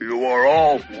You are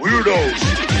all weirdos.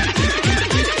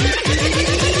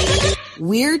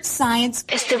 Weird science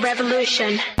is the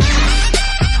revolution.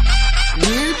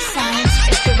 Weird science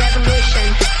is the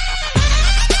revolution.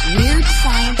 Weird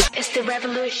science is the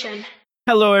revolution.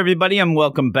 Hello, everybody, and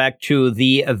welcome back to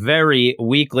the very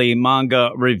weekly manga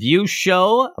review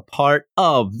show, a part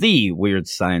of the Weird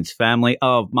Science family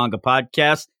of manga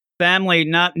podcasts. Family,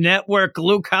 not network.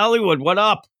 Luke Hollywood, what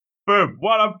up? Boom.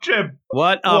 What up, Jim?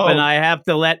 What up? Whoa. And I have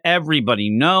to let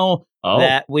everybody know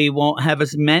that we won't have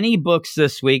as many books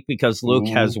this week because Luke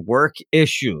has work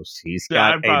issues. He's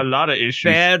got a lot of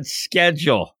issues. Bad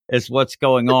schedule is what's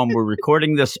going on. We're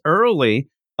recording this early,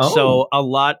 so a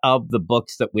lot of the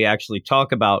books that we actually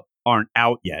talk about aren't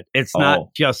out yet. It's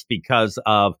not just because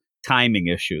of timing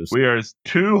issues. We are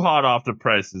too hot off the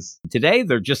presses. Today,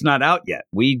 they're just not out yet.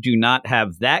 We do not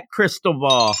have that crystal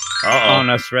ball on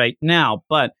us right now,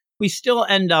 but we still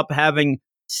end up having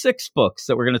 6 books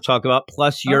that we're going to talk about,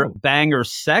 plus your banger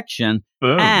section.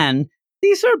 Boom. And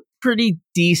these are pretty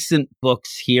decent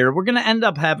books here. We're going to end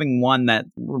up having one that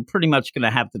we're pretty much going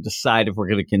to have to decide if we're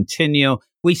going to continue.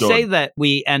 We say that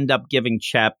we end up giving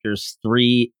chapters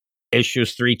 3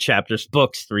 issues, 3 chapters,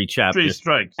 books, 3 chapters. 3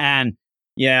 strikes. And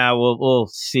yeah, we'll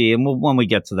see. And when we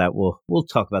get to that, we'll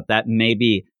talk about that.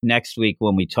 Maybe next week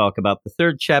when we talk about the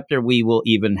 3rd chapter, we will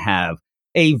even have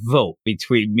a vote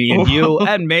between me and you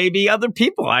and maybe other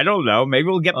people. I don't know. Maybe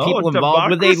we'll get people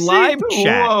involved with a live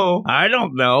chat. Whoa. I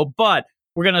don't know. But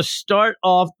we're going to start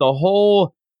off the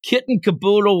whole kit and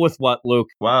caboodle with what, Luke?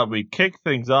 Well, we kick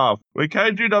things off. We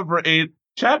Kaiju number 8,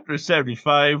 chapter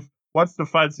 75. What's the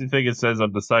fancy thing it says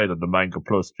on the side of the Manga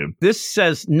Plus, Jim? This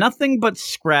says nothing but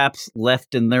scraps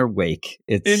left in their wake.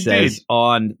 It says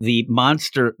on the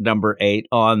monster number 8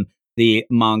 on the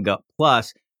Manga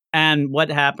Plus. And what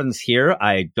happens here,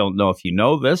 I don't know if you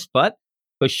know this, but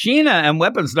Kushina and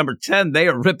Weapons number 10, they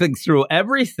are ripping through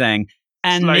everything.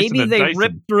 And maybe they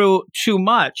ripped through too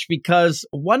much, because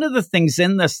one of the things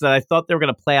in this that I thought they were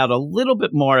going to play out a little bit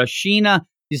more, Ashina,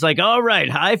 he's like, all right,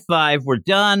 high five, we're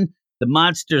done. The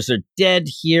monsters are dead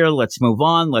here. Let's move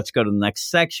on. Let's go to the next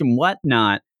section,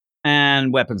 whatnot.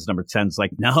 And Weapons number 10's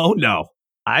like, no,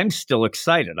 I'm still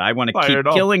excited. I want to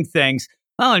keep killing things.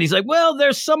 Oh, and he's like, well,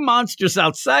 there's some monsters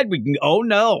outside. We can. Oh,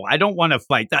 no, I don't want to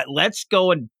fight that. Let's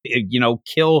go and,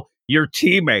 kill your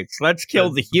teammates. Let's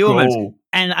kill the humans. Go.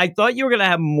 And I thought you were going to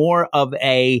have more of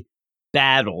a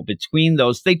battle between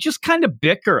those. They just kind of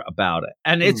bicker about it.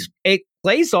 And it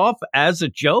plays off as a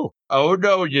joke. Oh,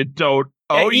 no, you don't.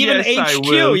 Oh, and even yes, HQ, I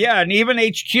will. yeah, and even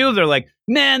HQ, they're like,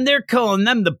 man, they're calling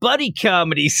them the buddy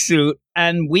comedy suit.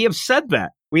 And we have said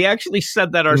that. We actually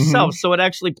said that ourselves, so it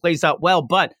actually plays out well.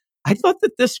 But I thought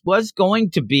that this was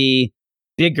going to be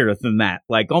bigger than that.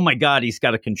 Like, oh my God, he's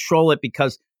got to control it,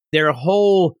 because their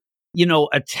whole,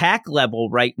 attack level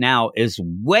right now is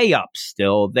way up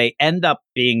still. They end up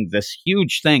being this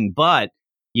huge thing, but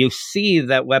you see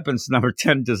that Weapons number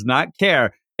 10 does not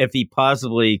care if he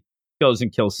possibly goes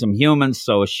and kills some humans.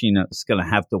 So Ashina is going to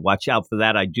have to watch out for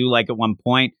that. I do like at one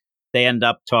point, they end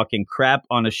up talking crap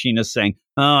on Ashina, saying,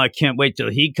 oh, I can't wait till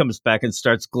he comes back and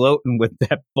starts gloating with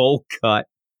that bowl cut.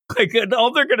 Like,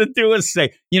 all they're going to do is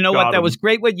say, you know what, that was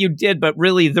great what you did, but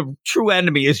really the true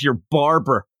enemy is your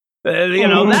barber.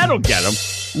 That'll get him.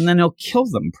 And then he'll kill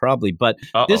them probably. But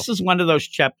this is one of those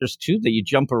chapters, too, that you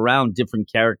jump around different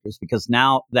characters, because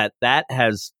now that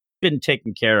has been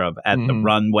taken care of at the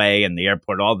runway and the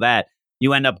airport, all that,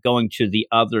 you end up going to the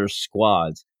other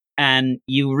squads. And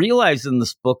you realize in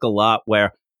this book a lot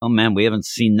where, oh, man, we haven't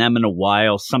seen them in a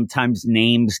while. Sometimes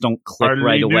names don't click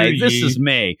right away. This is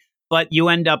me. But you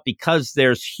end up, because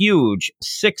there's huge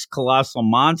 6 colossal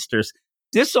monsters,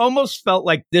 this almost felt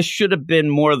like this should have been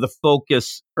more of the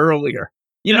focus earlier.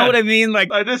 You know what I mean? Like,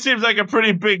 this seems like a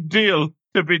pretty big deal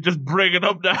to be just bringing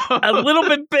up now. A little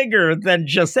bit bigger than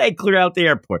just, hey, clear out the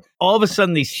airport. All of a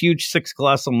sudden, these huge 6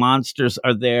 colossal monsters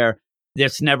are there.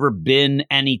 There's never been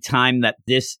any time that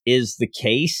this is the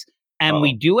case. And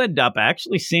we do end up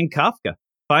actually seeing Kafka.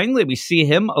 Finally, we see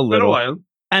him a little. Been a while.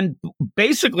 And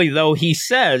basically, though, he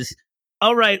says,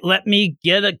 all right, let me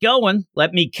get it going.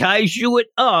 Let me kaiju it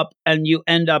up. And you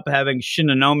end up having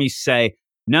Shinanomi say,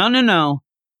 no.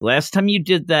 Last time you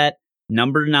did that,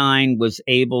 number 9 was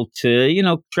able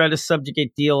to, try to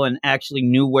subjugate Deal and actually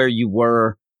knew where you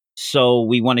were. So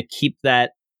we want to keep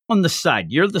that on the side.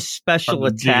 You're the special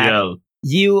attack. DL.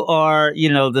 You are,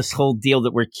 this whole deal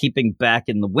that we're keeping back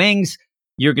in the wings.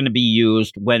 You're going to be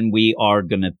used when we are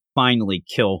going to finally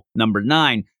kill number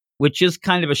 9, which is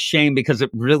kind of a shame, because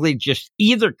it really just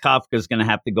either Kafka is going to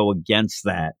have to go against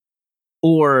that,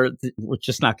 or we're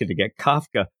just not going to get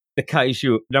Kafka, the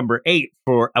Kaiju number 8,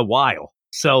 for a while.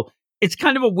 So it's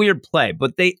kind of a weird play,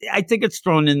 but I think it's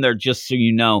thrown in there just so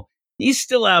you know he's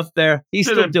still out there. He's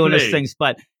still doing his things,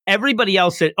 but everybody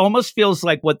else, it almost feels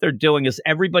like what they're doing is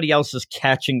everybody else is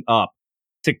catching up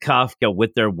to Kafka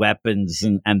with their weapons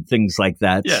and things like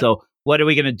that. Yeah. So what are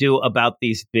we going to do about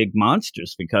these big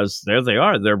monsters? Because there they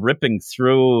are. They're ripping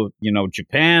through,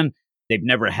 Japan. They've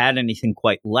never had anything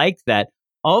quite like that.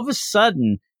 All of a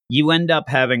sudden, you end up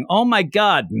having, oh my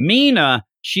God, Mina,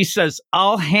 she says,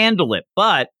 I'll handle it.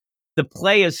 But the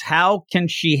play is, how can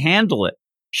she handle it?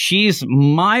 She's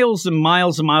miles and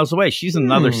miles and miles away. She's in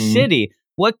another city.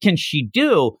 What can she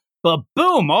do? But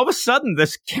boom, all of a sudden,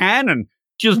 this cannon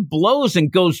just blows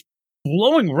and goes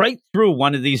blowing right through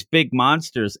one of these big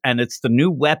monsters. And it's the new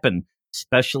weapon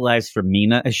specialized for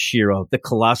Mina Ashiro, the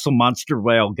colossal monster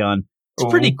railgun.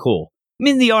 It's pretty cool. I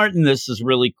mean, the art in this is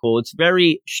really cool. It's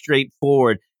very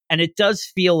straightforward. And it does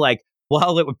feel like,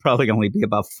 while it would probably only be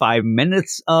about 5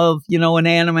 minutes of, an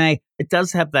anime, it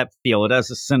does have that feel. It has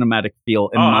a cinematic feel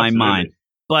in my absolutely. mind.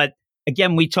 But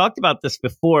again, we talked about this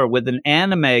before with an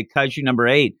anime, Kaiju number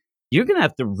 8. You're going to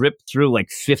have to rip through like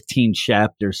 15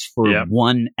 chapters for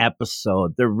one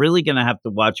episode. They're really going to have to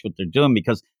watch what they're doing,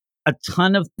 because a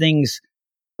ton of things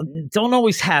don't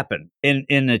always happen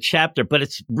in a chapter, but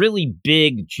it's really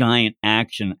big, giant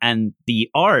action. And the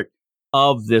art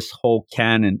of this whole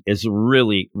canon is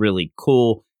really, really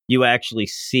cool. You actually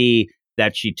see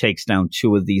that she takes down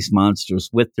 2 of these monsters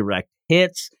with direct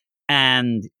hits.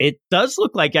 And it does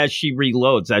look like, as she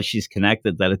reloads, as she's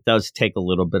connected, that it does take a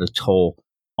little bit of toll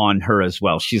on her as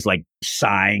well. She's like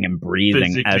sighing and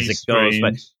breathing Physically as it goes. strange.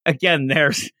 But again,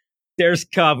 there's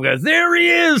Kafka. There he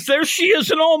is. There she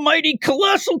is, an almighty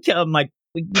colossal. I'm like,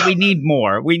 we need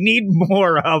more. We need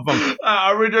more of them.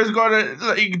 Are we just going to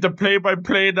like the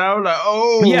play-by-play now?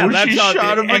 Like, That's she all,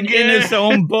 shot him and again. in his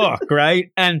own book, right?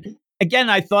 And again,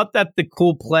 I thought that the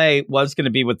cool play was going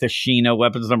to be with the Shino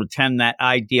weapons number 10, that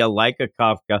idea like a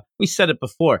Kafka. We said it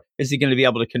before. Is he going to be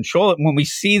able to control it? When we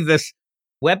see this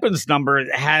weapons number,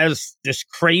 it has this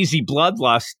crazy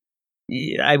bloodlust.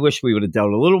 I wish we would have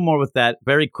dealt a little more with that.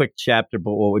 Very quick chapter,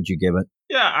 but what would you give it?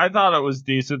 Yeah, I thought it was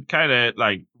decent. Kind of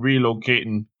like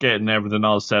relocating, getting everything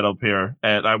all set up here.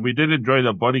 And we did enjoy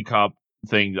the buddy cop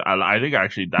thing. I think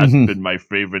actually that's been my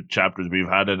favorite chapters we've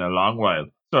had in a long while.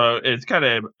 So it's kind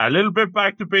of a little bit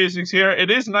back to basics here.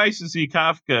 It is nice to see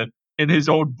Kafka in his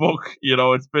own book.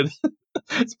 It's been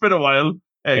it's been a while.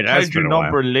 It has been a while.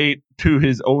 Number late to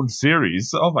his own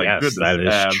series. Oh my goodness, that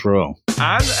is true.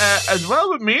 And as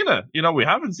well with Mina, we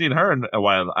haven't seen her in a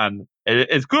while, and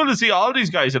it's cool to see all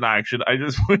these guys in action. I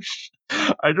just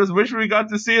wish we got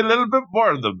to see a little bit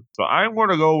more of them. So I'm going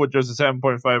to go with just a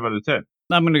 7.5 out of 10.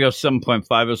 I'm going to go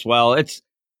 7.5 as well. It's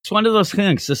one of those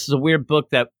things. This is a weird book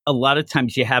that a lot of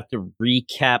times you have to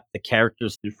recap the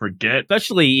characters. You forget,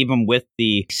 especially even with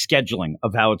the scheduling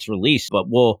of how it's released. But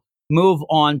we'll move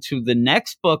on to the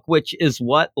next book, which is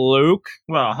what, Luke?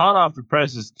 Well, hot off the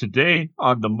presses today,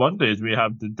 on the Mondays, we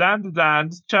have the Dan to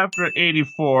Dan's Chapter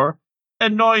 84,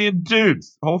 Annoying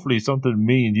Dudes. Hopefully something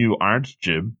me and you aren't,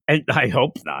 Jim. And I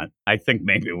hope not. I think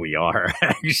maybe we are,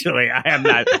 actually. I'm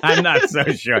not so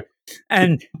sure.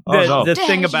 And the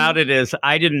thing about it is,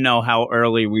 I didn't know how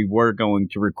early we were going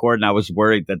to record, and I was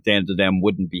worried that Dan to Dan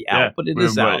wouldn't be out, but it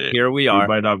is out. Here we are. We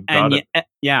might have got it.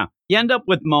 You end up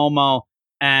with Momo,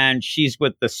 and she's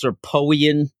with the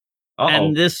Serpoian.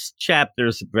 And this chapter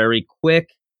is very quick.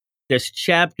 This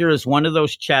chapter is one of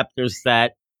those chapters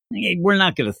that we're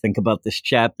not going to think about this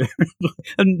chapter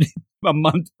a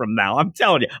month from now. I'm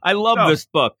telling you, I love this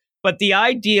book. But the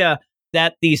idea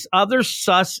that these other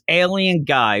sus alien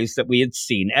guys that we had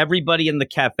seen, everybody in the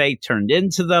cafe turned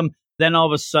into them. Then all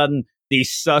of a sudden, the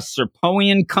sus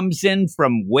Serpoian comes in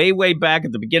from way, way back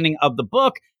at the beginning of the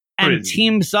book and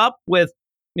teams up with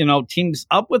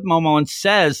Momo and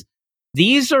says,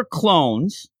 these are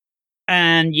clones.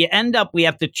 And you end up, we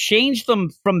have to change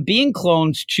them from being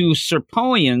clones to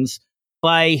Serpoians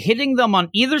by hitting them on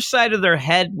either side of their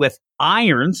head with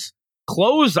irons,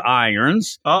 clothes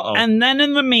irons. And then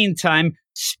in the meantime,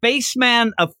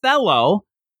 Spaceman Othello,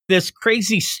 this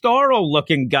crazy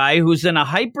Starro-looking guy who's in a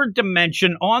hyper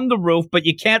dimension on the roof, but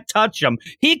you can't touch him.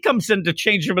 He comes in to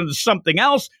change him into something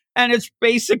else. And it's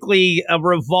basically a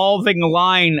revolving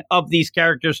line of these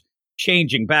characters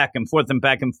changing back and forth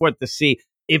to see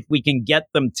if we can get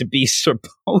them to be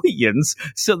Serpoians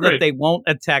so that they won't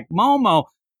attack Momo.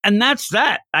 And that's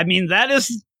that. I mean, that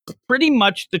is pretty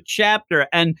much the chapter.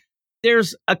 And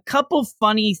there's a couple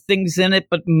funny things in it,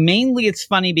 but mainly it's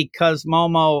funny because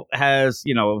Momo has,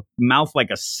 mouth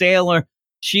like a sailor.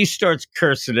 She starts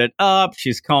cursing it up.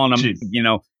 She's calling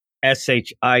them,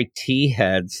 SHIT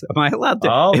heads. Am I allowed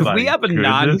to? If we have a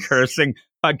non-cursing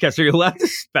podcast. Are you allowed to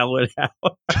spell it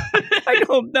out? I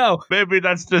don't know. Maybe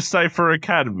that's the Cypher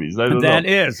Academies. I don't know. That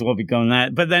is. We'll be going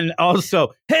that. But then also,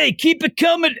 hey, keep it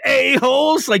coming,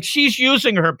 a-holes. Like she's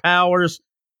using her powers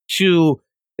to,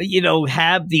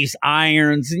 have these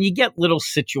irons. And you get little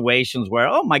situations where,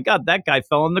 oh my God, that guy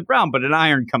fell on the ground, but an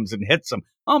iron comes and hits him.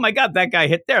 Oh my God, that guy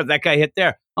hit there. That guy hit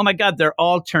there. Oh my God, they're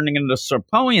all turning into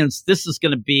Serpoians. This is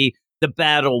going to be the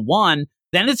battle one.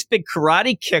 Then it's big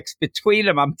karate kicks between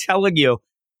them. I'm telling you,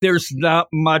 there's not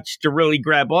much to really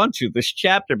grab onto this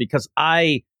chapter because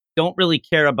I don't really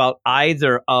care about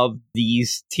either of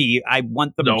these I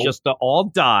want them just to all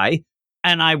die.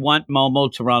 And I want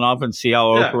Momo to run off and see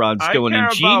how Okuran's doing.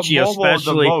 And Gigi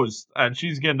especially. The most, and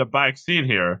she's getting the back seat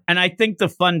here. And I think the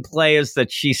fun play is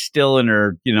that she's still in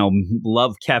her,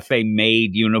 Love Cafe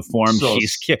maid uniform. So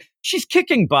she's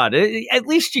kicking butt. At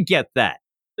least you get that.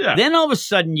 Yeah. Then all of a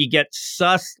sudden you get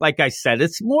sus. Like I said,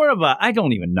 it's more of I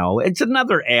don't even know. It's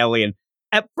another alien.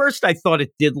 At first I thought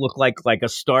it did look like a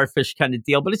starfish kind of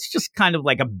deal, but it's just kind of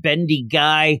like a bendy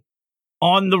guy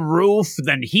on the roof.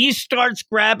 Then he starts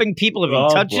grabbing people. If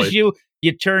he touches you,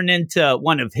 you turn into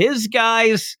one of his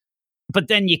guys. But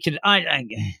then you can,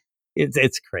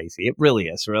 it's crazy. It really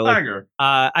is, really. Tiger.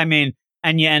 And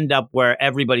you end up where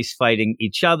everybody's fighting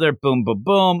each other. Boom, boom,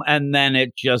 boom. And then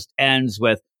it just ends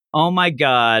with, oh my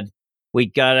God, we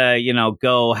gotta,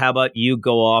 go. How about you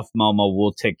go off, Momo?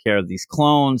 We'll take care of these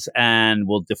clones and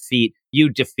we'll defeat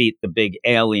the big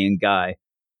alien guy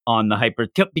on the hyper,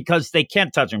 because they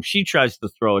can't touch him. She tries to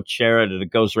throw a chair at it. It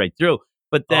goes right through.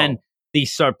 But then the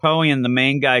Serpoian, the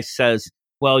main guy, says,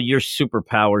 well, your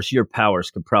powers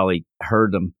could probably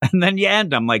hurt him. And then you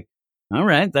end. I'm like, all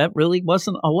right, that really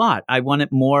wasn't a lot. I wanted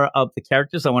more of the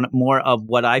characters. I wanted more of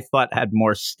what I thought had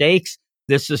more stakes.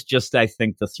 This is just, I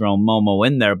think, to throw Momo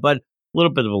in there. But a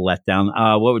little bit of a letdown.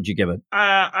 What would you give it?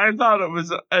 I thought it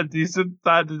was a decent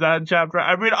that chapter.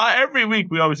 Every week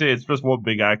we always say it's just one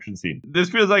big action scene. This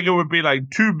feels like it would be like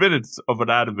 2 minutes of an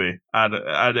anime,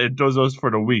 and it does us for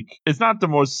the week. It's not the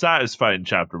most satisfying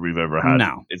chapter we've ever had.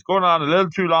 No. It's going on a little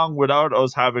too long without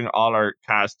us having all our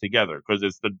cast together, because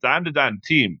it's the Dan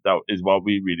team that is what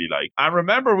we really like. And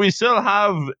remember, we still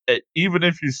have Even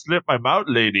If You Slip My Mouth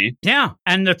Lady. Yeah,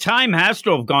 and the time has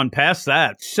to have gone past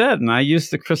that. And I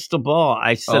used the crystal ball.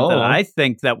 I said that I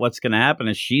think that what's going to happen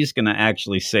is she's going to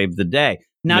actually save the day.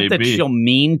 Not that she'll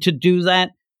mean to do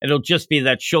that. It'll just be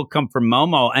that she'll come for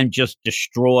Momo and just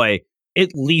destroy at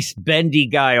least bendy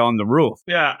guy on the roof.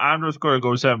 Yeah, I'm just going to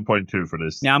go 7.2 for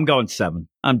this. Yeah, I'm going 7.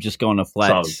 I'm just going a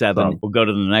flat 7. Solid. We'll go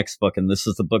to the next book, and this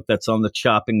is the book that's on the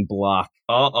chopping block.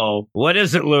 Uh-oh. What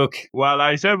is it, Luke? Well,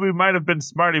 I said we might have been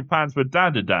smarty pants with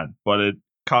Dan, but it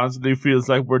constantly feels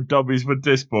like we're dummies with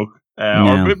this book.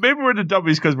 Or maybe we're the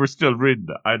dummies because we're still reading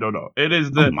it. I don't know. It is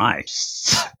the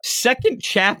second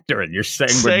chapter, and you're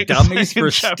saying we're dummies for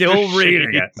still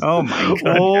reading it. Oh my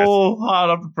goodness! Oh,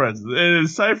 hot off the presses. It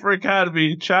is Cypher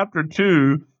Academy, Chapter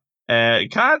 2.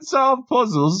 Can't solve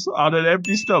puzzles on an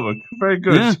empty stomach. Very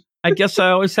good. Yeah, I guess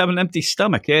I always have an empty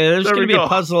stomach. There's going to be a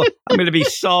puzzle I'm going to be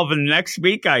solving next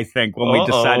week, I think, when we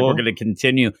decide we're going to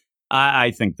continue. I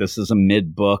think this is a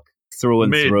mid book through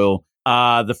and through.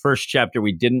 The first chapter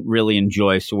we didn't really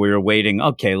enjoy, so we were waiting.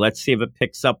 Okay, let's see if it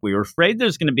picks up. We were afraid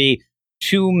there's going to be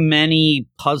too many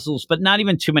puzzles, but not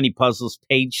even too many puzzles.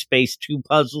 Page space, 2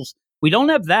 puzzles. We don't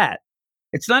have that.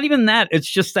 It's not even that. It's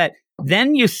just that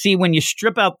then you see when you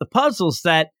strip out the puzzles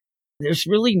that there's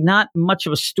really not much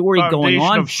of a story going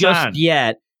on just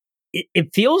yet. It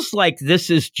feels like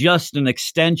this is just an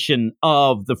extension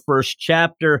of the first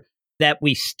chapter, that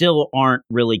we still aren't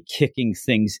really kicking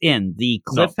things in. The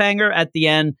cliffhanger at the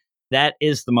end, that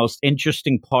is the most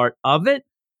interesting part of it.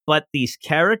 But these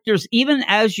characters, even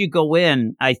as you go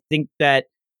in, I think that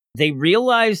they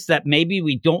realize that maybe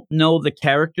we don't know the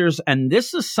characters. And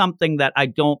this is something that I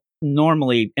don't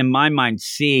normally, in my mind,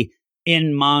 see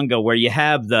in manga, where you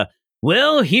have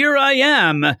well, here I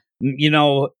am,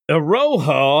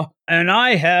 Iroha, and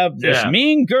I have this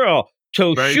mean girl,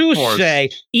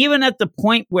 Toshusei, even at the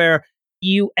point where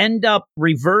you end up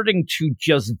reverting to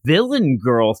just villain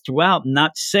girl throughout,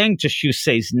 not saying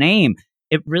Toshusei's name.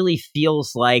 It really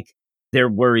feels like they're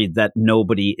worried that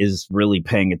nobody is really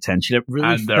paying attention. It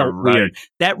really felt weird.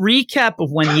 That recap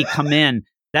of when you come in,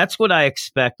 that's what I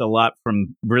expect a lot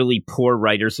from really poor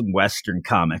writers in Western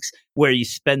comics, where you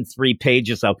spend 3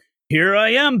 pages of, here I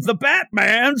am, the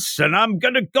Batmans, and I'm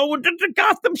going to go into the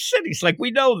Gotham cities. Like,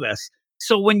 we know this.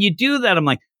 So when you do that, I'm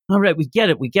like, all right, we get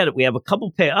it. We have a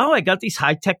couple I got these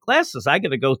high-tech glasses. I got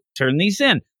to go turn these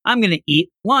in. I'm going to eat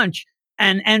lunch,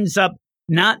 and ends up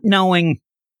not knowing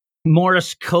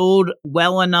Morse code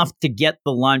well enough to get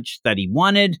the lunch that he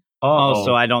wanted,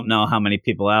 Also, I don't know how many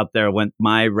people out there went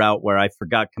my route where I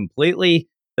forgot completely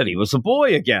that he was a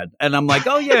boy again. And I'm like,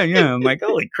 oh, yeah. I'm like,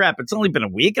 holy crap, it's only been a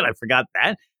week and I forgot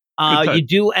that. You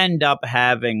do end up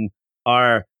having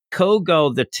our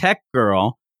Kogo, the tech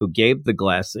girl who gave the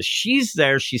glasses. She's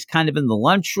there. She's kind of in the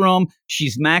lunchroom.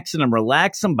 She's maxing and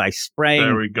relaxing by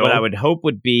spraying what I would hope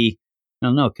would be, I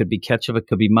don't know, it could be ketchup, it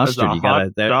could be mustard.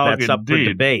 That's up for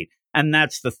debate. And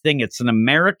that's the thing. It's an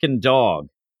American dog.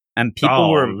 And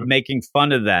people were making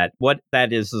fun of that. What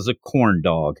that is a corn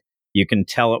dog. You can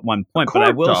tell at one point. But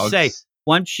I will say,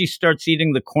 once she starts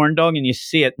eating the corn dog and you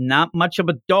see it, not much of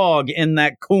a dog in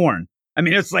that corn. I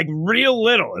mean, it's like real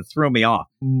little. It threw me off.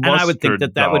 And I would think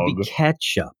that would be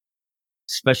ketchup,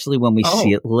 especially when we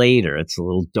see it later. It's a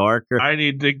little darker.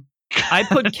 I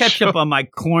put ketchup on my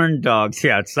corn dogs.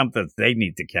 Yeah, it's something they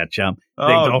need to catch up. They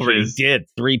already did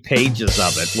 3 pages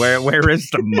of it. Where is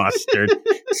the mustard?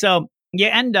 So you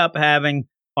end up having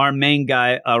our main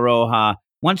guy, Aroha,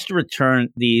 wants to return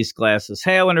these glasses.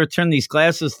 Hey, I want to return these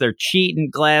glasses. They're cheating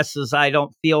glasses. I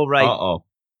don't feel right.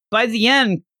 By the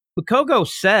end, Kogo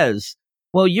says,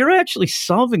 well, you're actually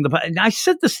solving and I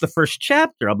said this the first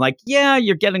chapter. I'm like, yeah,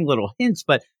 you're getting little hints,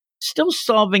 but still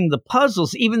solving the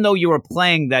puzzles, even though you were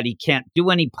playing that he can't do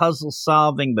any puzzle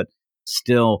solving, but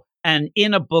still. And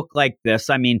in a book like this,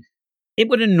 I mean, it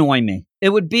would annoy me. It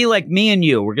would be like me and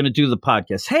you. We're going to do the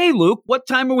podcast. Hey, Luke, what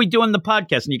time are we doing the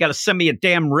podcast? And you got to send me a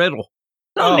damn riddle.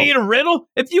 Don't need a riddle.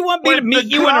 If you want me to meet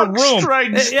you in a room.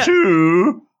 Strikes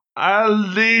 2, I'll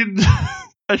need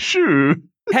a shoe.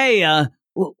 Hey,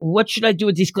 what should I do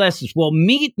with these glasses? Well,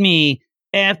 meet me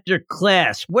after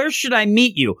class. Where should I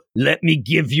meet you? Let me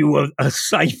give you a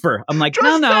cipher. I'm like,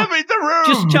 no. Tell me the room.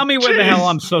 Just tell me where the hell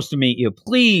I'm supposed to meet you,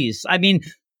 please. I mean,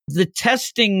 the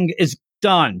testing is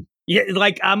done. Yeah,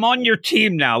 like, I'm on your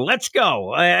team now. Let's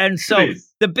go. And so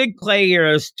the big play here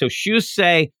is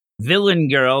Toshusei, villain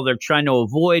girl. They're trying to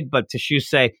avoid, but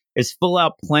Toshusei is full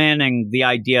out planning the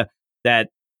idea that,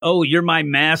 oh, you're my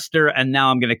master, and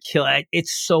now I'm going to kill it.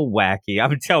 It's so wacky.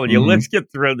 I'm telling you, let's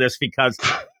get through this because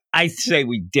I say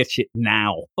we ditch it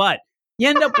now. But you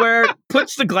end up where it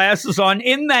puts the glasses on.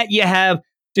 In that you have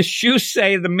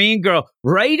Toshusei, the mean girl,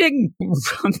 writing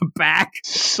on the back.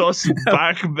 Sus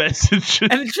back message.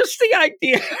 And it's just the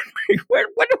idea, when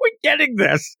are we getting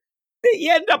this?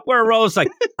 You end up where Rose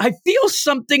like, I feel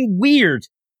something weird.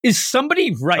 Is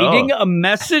somebody writing a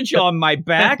message on my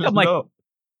back? I'm like,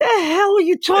 the hell are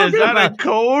you talking about? Is that a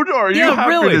code, or are you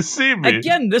happy to see me?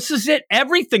 Again, this is it.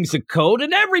 Everything's a code,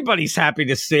 and everybody's happy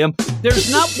to see him.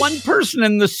 There's not one person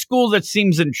in the school that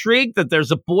seems intrigued that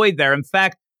there's a boy there. In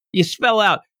fact, you spell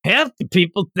out, half the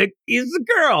people think he's a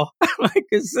girl. Like,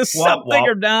 is this something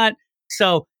or not?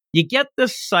 So you get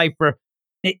this cipher.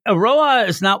 Aroha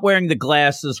is not wearing the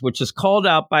glasses, which is called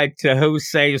out by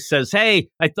Toshusei, who says, hey,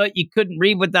 I thought you couldn't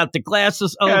read without the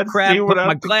glasses. Oh, crap, put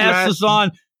my glasses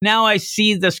on. Now I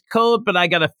see this code, but I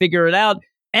got to figure it out.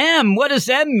 M, what does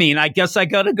M mean? I guess I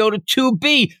got to go to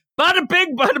 2B. Bada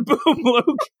bing, bada boom,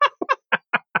 Luke.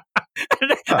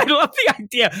 I love the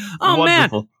idea. Oh,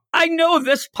 wonderful. Man, I know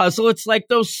this puzzle. It's like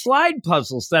those slide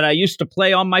puzzles that I used to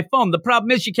play on my phone. The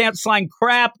problem is you can't sign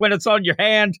crap when it's on your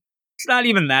hand. It's not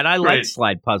even that. I like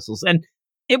slide puzzles. And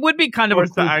it would be kind of a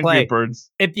cool play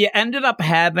if you ended up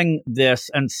having this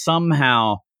and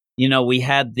somehow, you know, we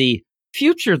had the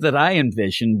future that I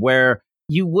envisioned where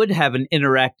you would have an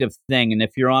interactive thing. And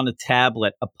if you're on a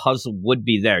tablet, a puzzle would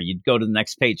be there. You'd go to the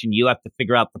next page and you have to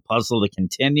figure out the puzzle to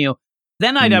continue.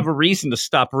 Then I'd have a reason to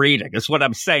stop reading, is what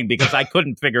I'm saying, because I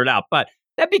couldn't figure it out. But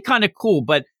that'd be kind of cool.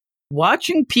 But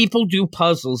watching people do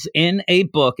puzzles in a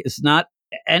book is not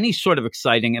any sort of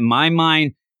exciting in my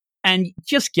mind. And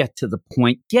just get to the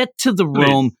point. Get to the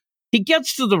room. Please. He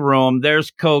gets to the room. There's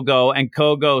Kogo. And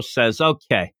Kogo says,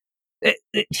 okay,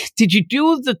 did you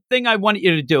do the thing I wanted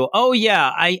you to do? Oh, yeah.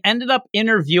 I ended up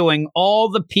interviewing all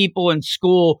the people in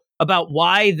school about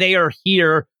why they are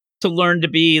here to learn to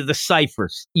be the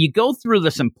ciphers. You go through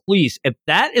this, and please, if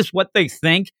that is what they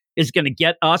think is going to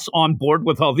get us on board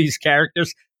with all these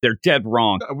characters, they're dead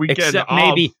wrong. Except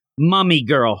maybe Mummy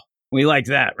Girl. We like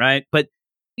that, right? But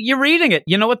you're reading it.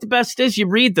 You know what the best is? You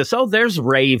read this. Oh, there's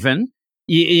Raven.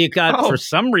 You got, for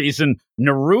some reason,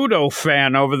 Naruto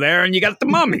fan over there, and you got the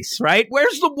mummies, right?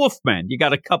 Where's the Wolfman? You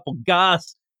got a couple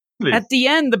goths. Please. At the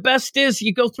end, the best is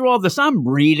you go through all this. I'm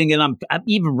reading it. I'm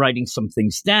even writing some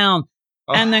things down.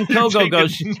 And then Kogo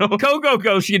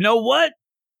goes, you know what?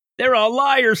 They're all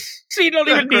liars. So you don't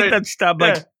even need that stuff.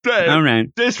 Like, all right.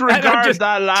 Disregard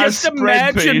that last Just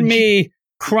imagine me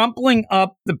crumpling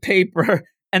up the paper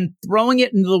and throwing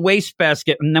it into the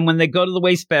wastebasket. And then when they go to the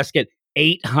wastebasket,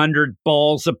 800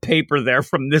 balls of paper there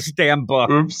from this damn book.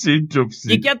 Oopsie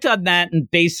doopsie. You get to that, and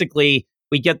basically,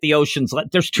 we get the oceans.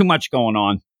 There's too much going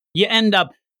on. You end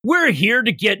up, we're here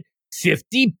to get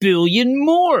 50 billion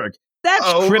more. That's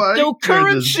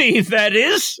cryptocurrency, that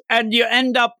is. And you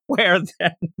end up where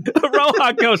then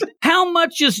Rohan goes, how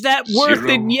much is that worth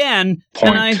in yen?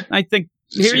 And I think,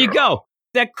 here you go.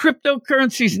 That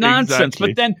cryptocurrency's nonsense. Exactly.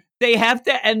 But then they have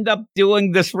to end up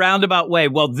doing this roundabout way.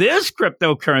 Well, this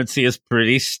cryptocurrency is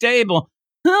pretty stable.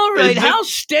 All right, how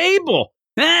stable?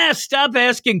 Stop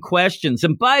asking questions.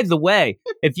 And by the way,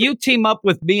 if you team up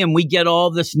with me and we get all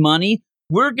this money,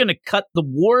 we're going to cut the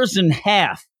wars in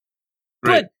half.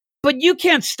 Right. But you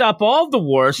can't stop all the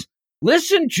wars.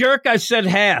 Listen, jerk, I said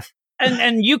half.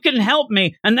 And you can help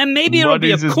me. And then maybe it'll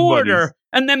be a quarter.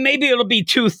 And then maybe it'll be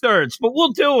 2/3. But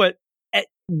we'll do it.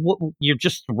 You're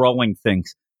just throwing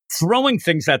things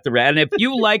at the rat. And if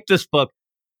you like this book,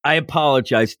 I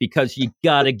apologize, because you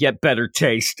got to get better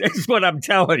taste. Is what I'm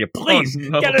telling you. Please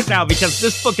get it now, because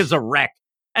this book is a wreck.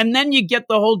 And then you get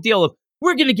the whole deal of,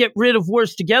 we're going to get rid of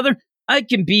wars together. I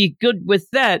can be good with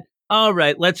that. All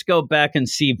right, let's go back and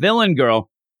see Villain Girl,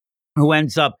 who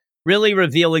ends up really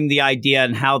revealing the idea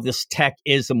and how this tech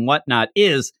is and whatnot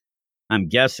is, I'm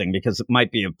guessing, because it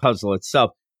might be a puzzle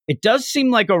itself. It does seem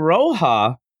like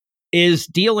Aroha is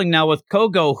dealing now with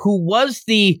Kogo, who was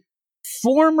the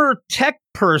former tech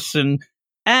person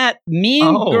at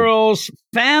Mean Girl's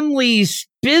family's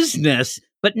business,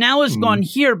 but now has gone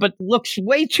here, but looks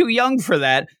way too young for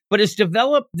that, but has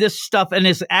developed this stuff and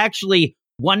is actually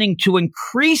wanting to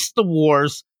increase the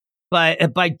wars by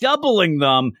doubling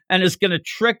them, and is going to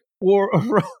trick or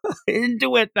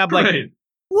into it. And I'm like,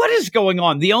 what is going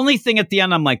on? The only thing at the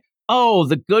end, I'm like, oh,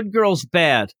 the good girl's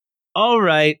bad. All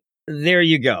right, there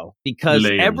you go. Because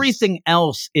everything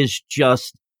else is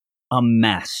just a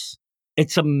mess.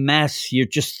 It's a mess. You're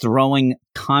just throwing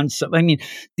concept. I mean,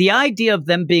 the idea of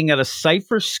them being at a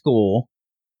cipher school,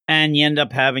 and you end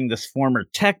up having this former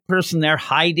tech person there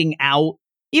hiding out.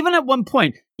 Even at one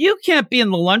point, you can't be in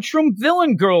the lunchroom.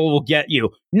 Villain Girl will get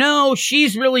you. No,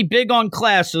 she's really big on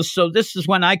classes, so this is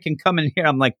when I can come in here.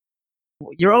 I'm like,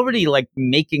 you're already like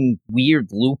making weird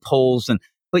loopholes.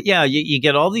 But yeah, you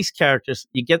get all these characters,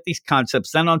 you get these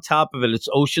concepts. Then on top of it, it's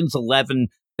Ocean's 11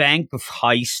 bank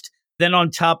heist. Then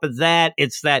on top of that,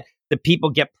 it's that the people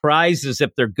get prizes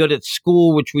if they're good at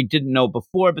school, which we didn't know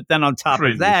before. But then on top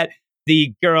of that,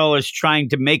 the girl is trying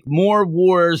to make more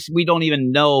wars. We don't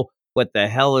even know what the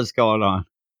hell is going on.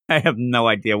 I have no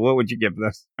idea. What would you give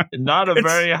this? Not a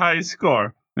very high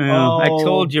score. I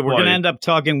told you, we're going to end up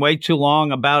talking way too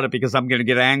long about it because I'm going to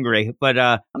get angry. But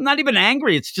I'm not even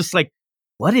angry. It's just like,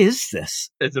 what is this?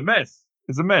 It's a mess.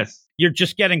 It's a mess. You're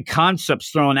just getting concepts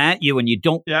thrown at you and you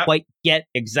don't quite get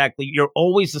exactly. You're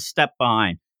always a step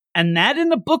behind. And that in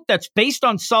the book that's based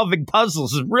on solving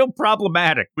puzzles is real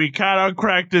problematic. We cannot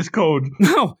crack this code.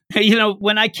 No.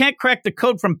 When I can't crack the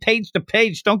code from page to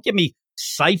page, don't give me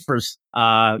ciphers.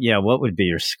 What would be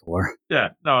your score? Yeah,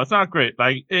 no, it's not great.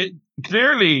 Like, it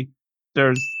clearly,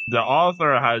 the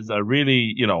author has a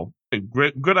really, a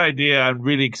good idea and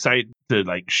really excited to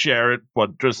like share it,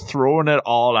 but just throwing it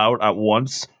all out at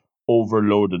once,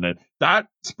 overloading it. That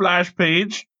splash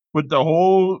page with the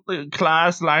whole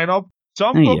class lineup.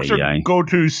 Some books go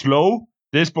too slow.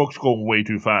 This book's going way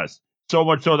too fast. So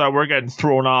much so that we're getting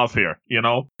thrown off here,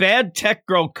 Bad tech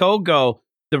girl Kogo,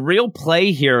 the real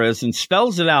play here is, and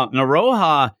spells it out, and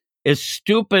Aroha is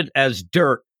stupid as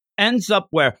dirt. Ends up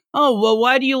where,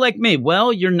 why do you like me?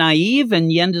 Well, you're naive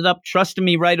and you ended up trusting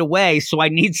me right away. So I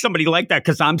need somebody like that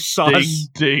because I'm sus.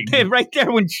 Ding. Right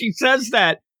there when she says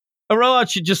that, Aroha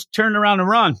should just turn around and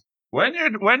run. When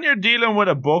you're dealing with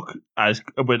a book as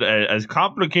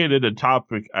complicated a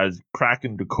topic as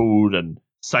cracking the code and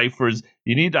ciphers,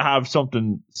 you need to have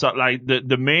something like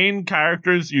the main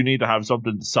characters. You need to have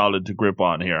something solid to grip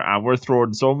on here, and we're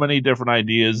throwing so many different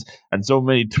ideas and so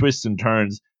many twists and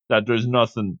turns that there's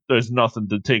nothing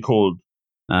to take hold.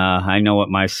 I know what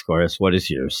my score is. What is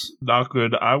yours? Not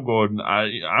good. I'm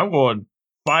going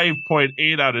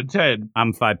 5.8 out of 10.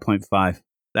 I'm 5.5.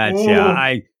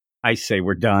 That's I say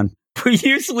we're done. We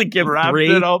usually give Wrapped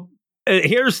 3. It up.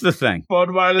 Here's the thing.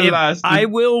 But while it lasted. I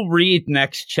will read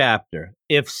next chapter.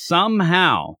 If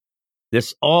somehow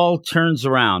this all turns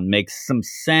around, makes some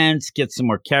sense, get some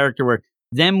more character work,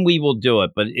 then we will do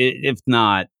it. But if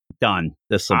not, done.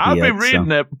 This will be I'll be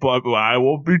reading it, but I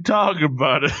won't be talking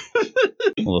about it.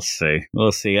 We'll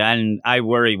see. And I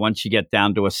worry once you get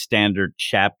down to a standard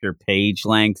chapter page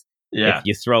length, if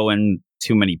you throw in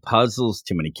too many puzzles,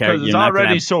 too many characters. It's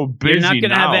already so busy. You're not going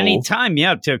to have any time,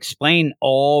 to explain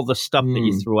all the stuff that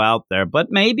you threw out there.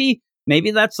 But maybe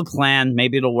maybe that's the plan.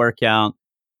 Maybe it'll work out.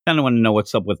 Kind of want to know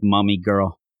what's up with Mummy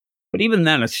Girl. But even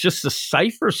then, it's just a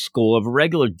cipher school of a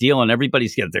regular deal, and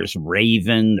everybody's there's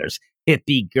Raven, there's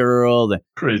Hippie Girl, the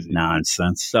Crazy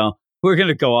nonsense. So we're going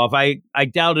to go off. I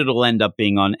doubt it'll end up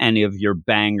being on any of your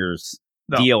bangers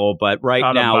deal, but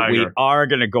right now we are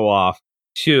going to go off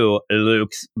to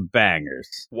Luke's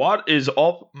bangers. What is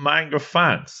up, manga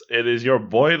fans? It is your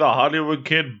boy, the Hollywood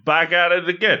Kid, back at it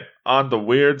again on the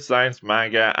Weird Science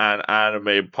Manga and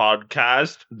Anime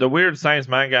podcast. The Weird Science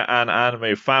Manga and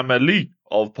Anime family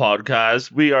of podcasts.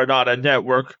 We are not a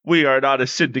network. We are not a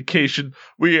syndication.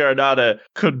 We are not a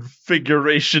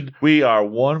configuration. We are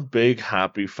one big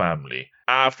happy family.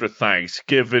 After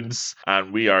Thanksgivings,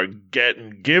 and we are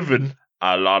getting given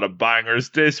a lot of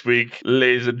bangers this week,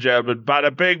 ladies and gentlemen.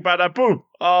 Bada bing, bada boom.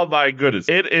 Oh my goodness.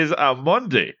 It is a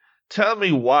Monday. Tell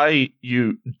me why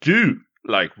you do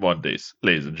like Mondays,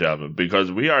 ladies and gentlemen,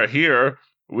 because we are here.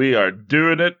 We are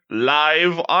doing it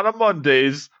live on a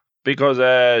Mondays because,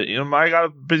 I got a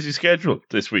busy schedule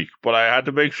this week, but I had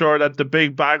to make sure that the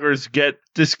big bangers get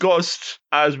discussed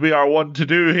as we are one to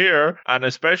do here, and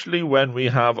especially when we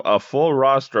have a full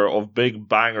roster of big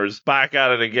bangers back at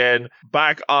it again,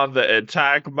 back on the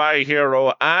attack. My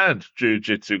Hero and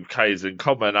Jujutsu Kaisen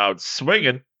coming out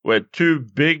swinging with two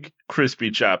big crispy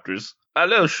chapters. A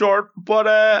little short, but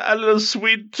a little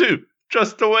sweet too.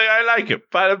 Just the way I like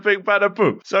it. Bada bing, bada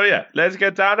boom. So yeah, let's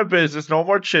get down to business. No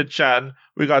more chit-chatting.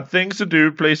 We got things to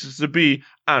do, places to be,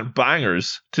 and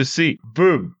bangers to see.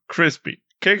 Boom. Crispy.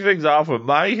 Kick things off with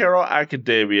My Hero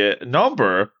Academia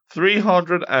number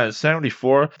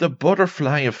 374, The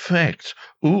Butterfly Effect.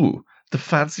 Ooh, the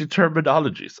fancy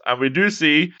terminologies. And we do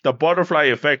see the butterfly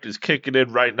effect is kicking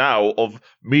in right now of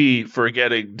me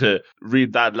forgetting to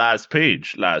read that last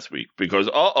page last week. Because,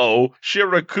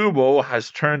 Shirakumo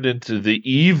has turned into the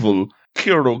evil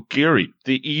Kurogiri,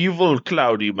 the evil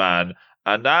cloudy man.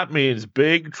 And that means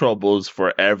big troubles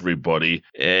for everybody.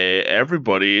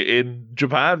 Everybody in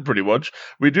Japan, pretty much.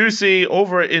 We do see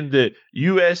over in the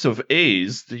US of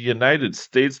A's, the United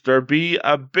States, there be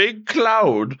a big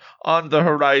cloud on the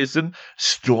horizon.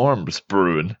 Storms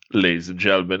brewing, ladies and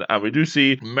gentlemen. And we do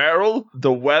see Meryl,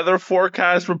 the weather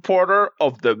forecast reporter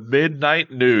of the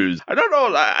Midnight News. I don't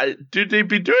know, do they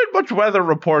be doing much weather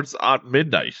reports at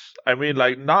midnight? I mean,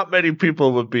 not many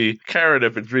people would be caring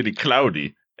if it's really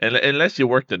cloudy. Unless you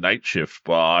work the night shift,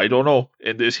 but I don't know.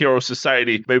 In this hero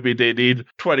society, maybe they need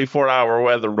 24-hour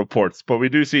weather reports. But we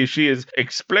do see she is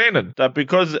explaining that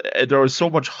because there is so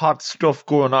much hot stuff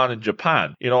going on in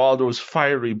Japan, all those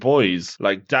fiery boys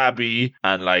like Dabi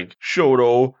and like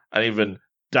Shoto and even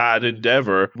Dad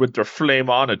Endeavor with their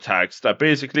flame-on attacks, that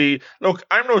basically, look,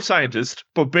 I'm no scientist,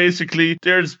 but basically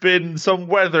there's been some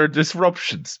weather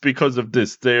disruptions because of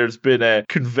this. There's been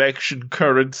convection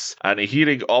currents and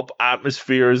heating up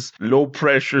atmospheres, low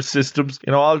pressure systems,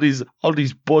 all these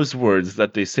buzzwords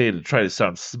that they say to try to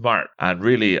sound smart, and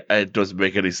really it doesn't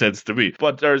make any sense to me.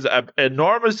 But there's an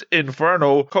enormous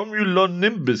inferno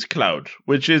cumulonimbus cloud,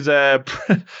 which is a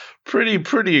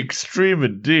pretty extreme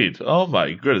indeed. Oh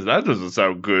my goodness, that doesn't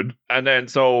sound good. And then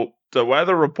so the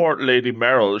weather report lady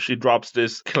Meryl, she drops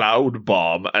this cloud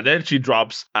bomb, and then she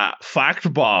drops a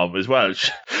fact bomb as well.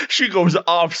 She goes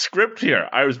off script here.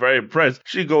 I was very impressed.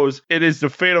 She goes, "It is the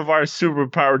fate of our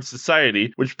superpowered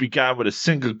society, which began with a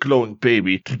single glowing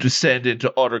baby, to descend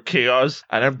into utter chaos."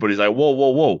 And everybody's like,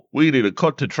 whoa. We need to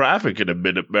cut to traffic in a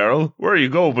minute, Meryl. Where are you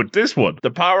going with this one?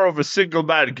 "The power of a single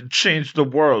man can change the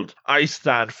world. I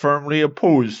stand firmly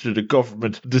opposed to the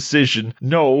government decision.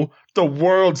 No, the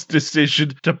world's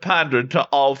decision to pander to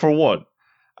all for one.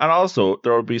 And also,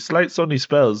 there will be slight sunny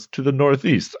spells to the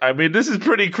northeast." I mean, this is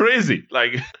pretty crazy.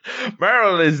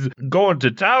 Meryl is going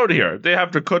to town here. They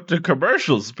have to cut to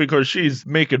commercials because she's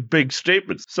making big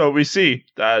statements. So we see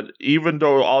that even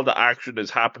though all the action is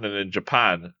happening in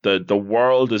Japan, the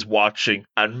world is watching.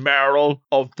 And Meryl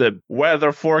of the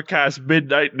weather forecast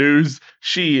Midnight News,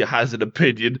 she has an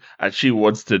opinion and she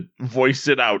wants to voice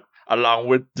it out along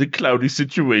with the cloudy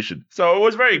situation. So it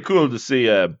was very cool to see,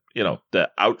 the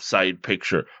outside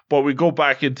picture. But we go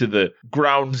back into the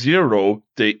ground zero,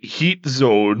 the heat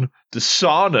zone, the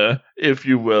sauna, if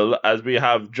you will, as we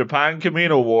have Japan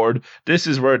Camino Ward. This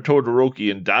is where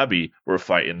Todoroki and Dabi were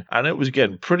fighting, and it was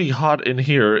getting pretty hot in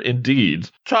here indeed.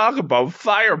 "Talk about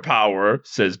firepower,"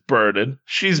 says Burnin.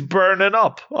 "She's burning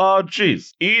up." Oh,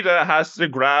 jeez. Ida has to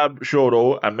grab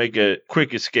Shoto and make a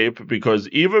quick escape because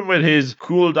even with his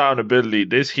cooldown ability,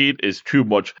 this heat is too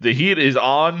much. The heat is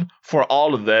on for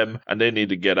all of them, and they need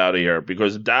to get out of here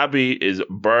because Dabi is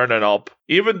burning up.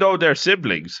 even though they're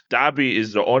siblings, Dabby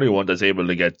is the only one that's able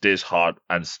to get this hot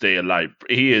and stay alive.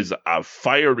 He is a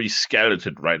fiery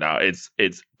skeleton right now. It's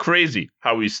crazy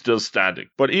how he's still standing.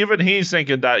 But even he's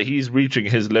thinking that he's reaching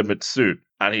his limit soon.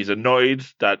 And he's annoyed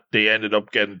that they ended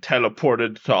up getting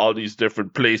teleported to all these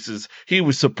different places. He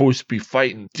was supposed to be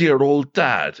fighting dear old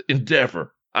dad,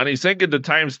 Endeavor. And he's thinking the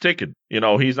time's ticking. You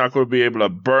know, he's not going to be able to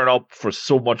burn up for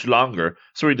so much longer.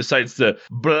 So he decides to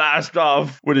blast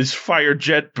off with his fire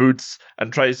jet boots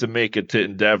and tries to make it to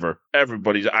Endeavor.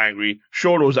 Everybody's angry.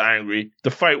 Shoto's angry.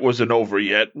 The fight wasn't over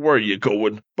yet. Where are you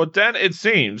going? But then it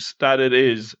seems that it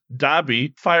is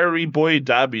Dabby, fiery boy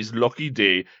Dabby's lucky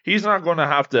day. He's not going to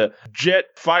have to jet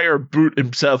fire boot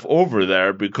himself over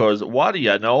there because what do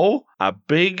you know? A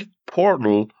big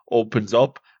portal opens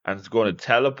up and it's going to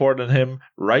teleport on him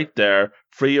right there,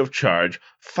 free of charge.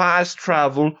 Fast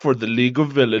travel for the League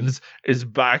of Villains is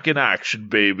back in action,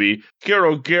 baby.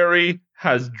 Kirogiri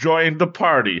has joined the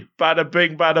party. Bada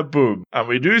bing, bada boom. And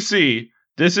we do see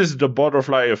this is the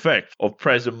butterfly effect of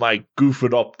President Mike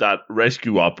goofing up that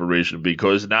rescue operation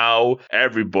because now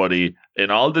everybody in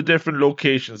all the different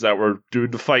locations that were doing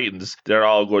the fightings, they're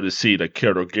all going to see that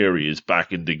Kirogiri is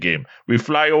back in the game. We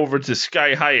fly over to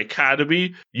Sky High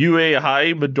Academy, UA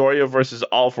High, Midoriya versus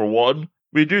All For One.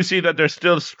 We do see that they're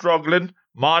still struggling.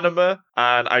 Monoma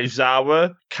and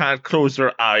Aizawa can't close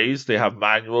their eyes. They have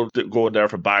Manuel going there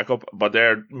for backup, but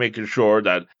they're making sure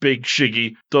that Big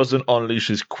Shiggy doesn't unleash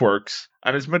his quirks.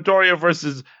 And it's Midoriya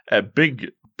versus a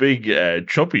big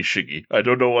chubby Shiggy. I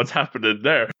don't know what's happening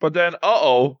there. But then,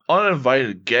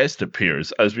 uninvited guest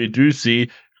appears as we do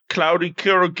see Cloudy,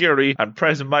 Kirogiri, and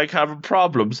President Mike having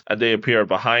problems, and they appear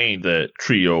behind the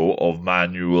trio of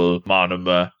Manuel,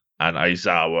 Monoma, and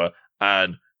Aizawa,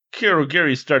 and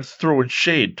Kirogiri starts throwing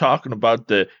shade, talking about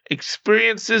the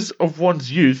experiences of one's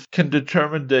youth can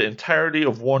determine the entirety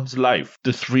of one's life.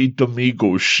 The Three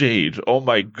Domingos shade. Oh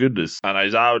my goodness. And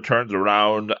Aizawa turns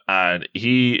around and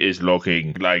he is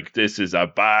looking like this is a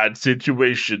bad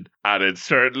situation. And it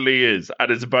certainly is.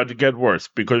 And it's about to get worse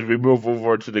because we move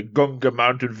over to the Gunga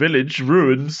Mountain Village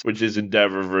ruins, which is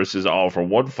Endeavor versus All For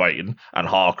One fighting. And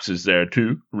Hawks is there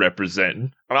too,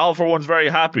 representing. And All For One's very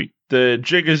happy. The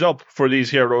jig is up for these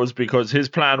heroes because his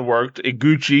plan worked.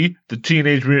 Iguchi, the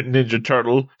Teenage Mutant Ninja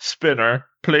Turtle, Spinner,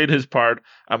 played his part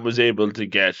and was able to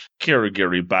get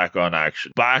Kirogiri back on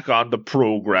action. Back on the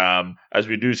program, as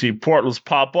we do see portals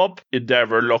pop up.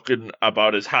 Endeavor looking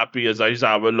about as happy as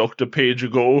Aizawa looked a page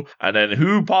ago. And then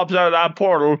who pops out of that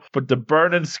portal but the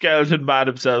burning skeleton man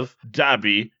himself,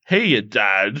 Dabby. Hey, you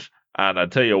dad. And I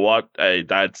tell you what,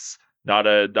 that's not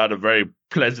a very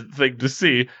pleasant thing to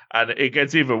see, and it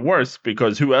gets even worse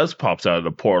because who else pops out of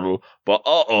the portal but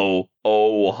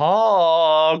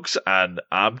Hawks. And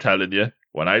I'm telling you,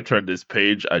 when I turned this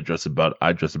page, I just about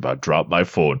dropped my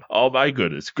phone. Oh my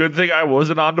goodness, good thing I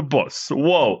wasn't on the bus.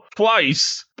 Whoa,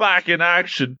 twice back in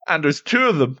action, and there's two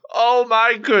of them. Oh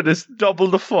my goodness, double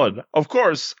the fun. Of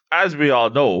course, as we all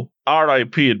know,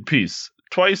 R.I.P. in peace.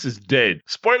 Twice is dead.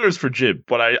 Spoilers for Jim,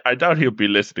 but I doubt he'll be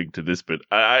listening to this bit.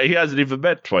 He hasn't even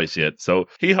met Twice yet, so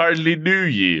he hardly knew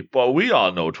ye. But we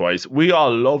all know Twice. We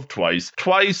all love Twice.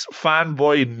 Twice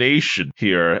fanboy nation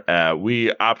here.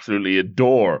 We absolutely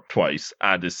adore Twice.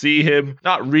 And to see him,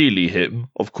 not really him,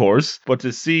 of course, but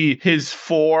to see his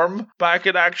form back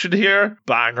in action here,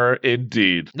 banger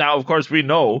indeed. Now, of course, we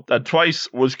know that Twice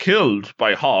was killed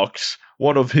by Hawks,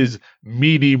 one of his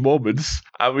meaty moments.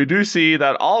 And we do see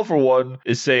that All For One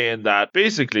is saying that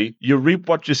basically you reap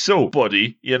what you sow,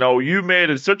 buddy. You know, you made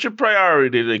it such a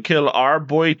priority to kill our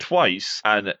boy Twice.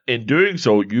 And in doing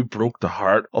so, you broke the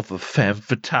heart of a femme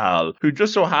fatale who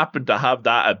just so happened to have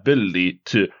that ability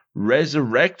to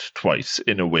resurrect Twice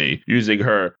in a way, using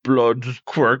her blood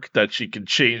quirk that she can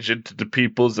change into the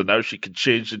people's, and now she can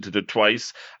change into the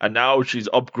Twice, and now she's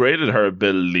upgraded her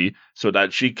ability so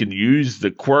that she can use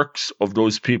the quirks of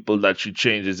those people that she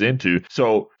changes into.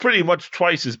 So pretty much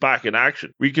Twice is back in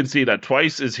action. We can see that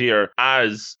Twice is here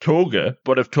as Toga,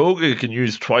 but if Toga can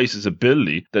use Twice's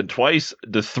ability, then Twice,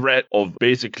 the threat of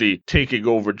basically taking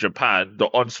over Japan, the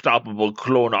unstoppable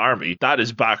clone army, that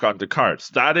is back on the cards.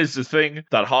 That is the thing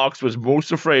that Hawks was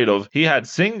most afraid of. He had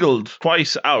singled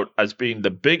Twice out as being the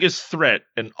biggest threat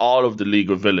in all of the League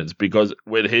of Villains because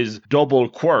with his double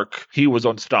quirk, he was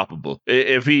unstoppable.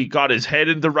 If he got his head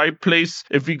in the right place,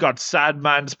 if he got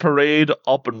Sadman's Parade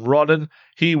up and running,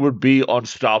 he would be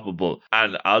unstoppable.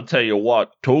 And I'll tell you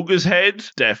what, Toga's head,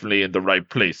 definitely in the right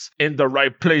place. In the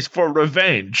right place for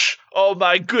revenge. Oh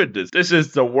my goodness, this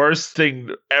is the worst thing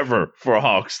ever for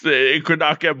Hawks. It could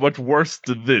not get much worse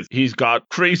than this. He's got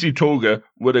Crazy Toga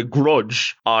with a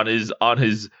grudge on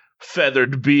his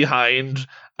feathered behind,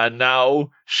 and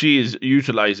now she is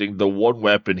utilizing the one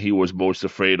weapon he was most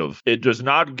afraid of. It does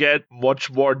not get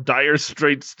much more dire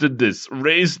straits than this.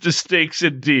 Raise the stakes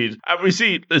indeed. And we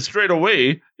see straight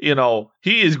away,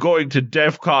 he is going to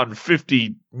DEFCON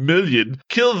 50 million.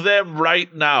 Kill them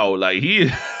right now. Like,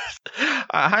 he...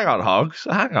 hang on, Hogs.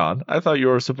 Hang on. I thought you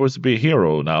were supposed to be a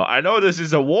hero now. I know this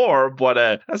is a war,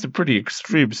 but that's a pretty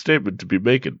extreme statement to be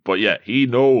making. But yeah, he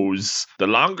knows the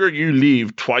longer you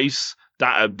leave twice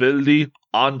that ability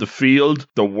on the field,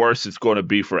 the worse it's going to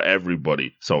be for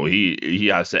everybody. So he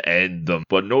has to end them.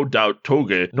 But no doubt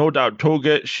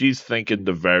Toga, she's thinking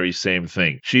the very same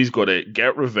thing. She's going to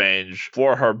get revenge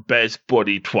for her best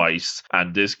buddy twice.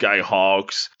 And this guy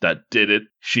Hawks that did it,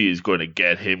 she is going to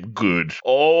get him good.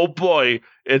 Oh boy,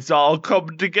 it's all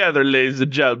coming together, ladies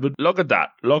and gentlemen. Look at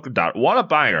that. What a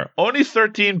banger. Only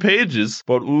 13 pages,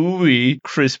 but ooh-wee,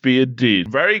 crispy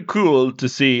indeed. Very cool to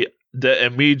see the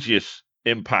immediate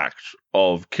impact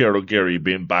of Kirogiri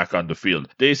being back on the field.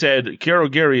 They said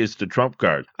Kirogiri is the trump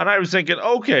card. And I was thinking,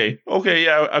 okay,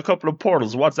 yeah, a couple of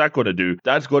portals. What's that going to do?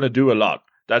 That's going to do a lot.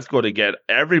 That's going to get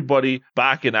everybody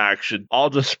back in action. All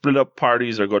the split up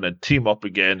parties are going to team up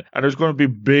again. And there's going to be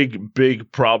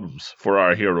big problems for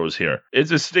our heroes here.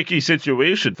 It's a sticky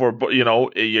situation for,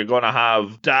 you're going to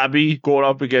have Dabi going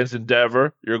up against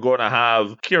Endeavor. You're going to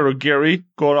have Kirogiri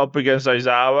going up against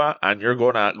Aizawa. And you're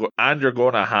going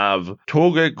to have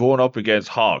Toga going up against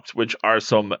Hawks, which are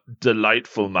some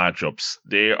delightful matchups.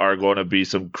 They are going to be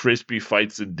some crispy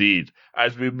fights indeed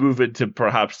as we move into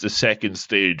perhaps the second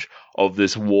stage of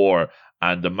this war,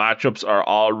 and the matchups are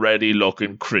already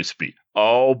looking crispy.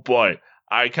 Oh boy,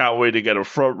 I can't wait to get a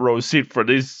front row seat for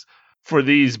these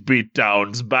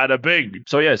beatdowns. Bada bing.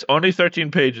 So yes, only 13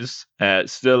 pages,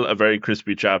 still a very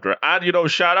crispy chapter. And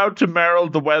shout out to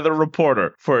Meryl, the weather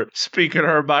reporter, for speaking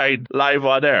her mind live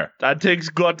on air. That takes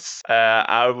guts.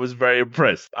 I was very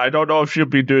impressed. I don't know if she'll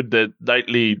be doing the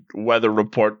nightly weather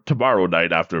report tomorrow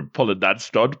night after pulling that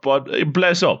stunt, but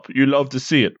bless up. You love to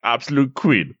see it. Absolute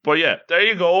queen. But yeah, there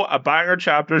you go. A banger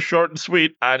chapter, short and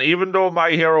sweet. And even though my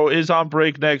hero is on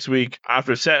break next week,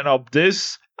 after setting up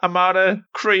this amount of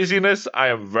craziness, I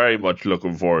am very much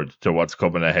looking forward to what's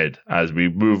coming ahead as we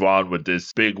move on with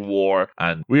this big war,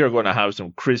 and we are going to have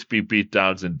some crispy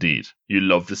beatdowns indeed. You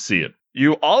love to see it.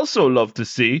 You also love to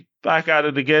see, back at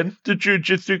it again, the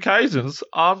Jujutsu Kaisens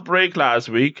on break last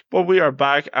week, but we are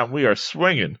back and we are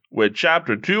swinging with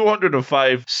chapter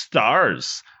 205,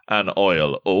 Stars and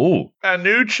Oil. Oh, a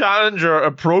new challenger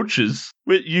approaches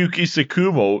with Yuki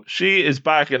Tsukumo. She is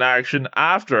back in action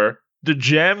after the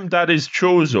gem that is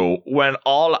Chozo went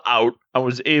all out and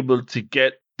was able to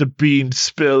get the bean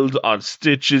spilled on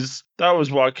Stitches. That was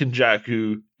what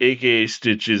Kenjaku, aka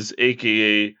Stitches,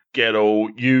 aka Ghetto,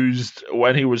 used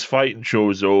when he was fighting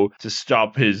Chozo to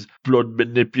stop his blood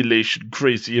manipulation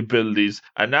crazy abilities.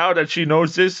 And now that she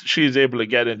knows this, she is able to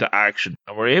get into action.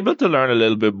 And we're able to learn a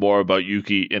little bit more about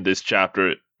Yuki in this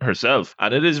chapter herself,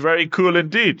 and it is very cool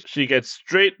indeed. She gets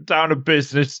straight down to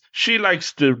business. She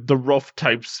likes the rough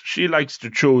types. She likes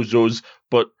the Chozos,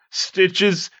 but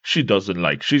Stitches she doesn't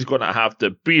like. She's gonna have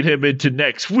to beat him into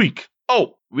next week.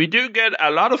 Oh, we do get a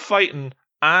lot of fighting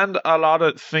and a lot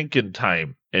of thinking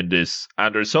time in this,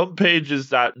 and there's some pages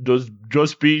that does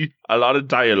just be a lot of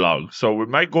dialogue, so we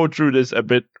might go through this a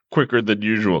bit quicker than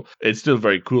usual. It's still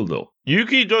very cool though.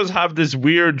 Yuki does have this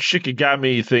weird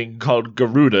Shikigami thing called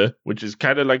Garuda, which is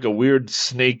kind of like a weird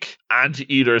snake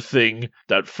anteater thing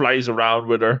that flies around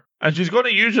with her. And she's going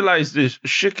to utilize this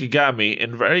Shikigami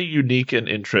in very unique and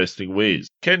interesting ways.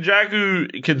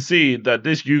 Kenjaku can see that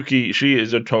this Yuki, she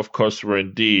is a tough customer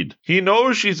indeed. He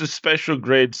knows she's a special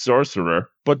grade sorcerer,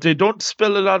 but they don't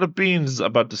spill a lot of beans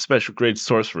about the special grade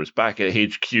sorcerers back at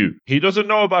HQ. He doesn't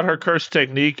know about her curse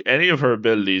technique, any of her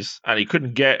abilities, and he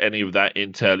couldn't get any of that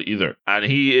intel either. And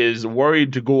he is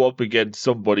worried to go up against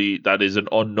somebody that is an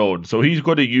unknown. So he's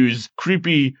going to use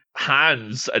creepy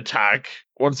hands attack.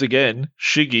 Once again,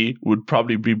 Shiggy would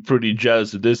probably be pretty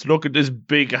jealous of this. Look at this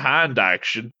big hand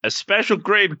action. A special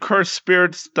grade curse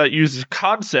spirits that uses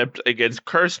concept against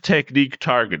curse technique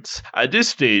targets. At this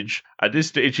stage,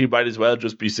 he might as well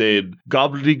just be saying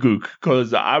gobbledygook,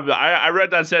 because I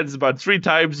read that sentence about 3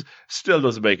 times, still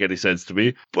doesn't make any sense to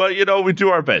me. But, we do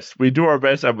our best. We do our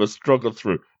best and we'll struggle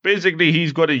through. Basically,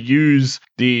 he's going to use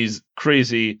these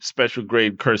crazy special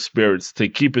grade cursed spirits to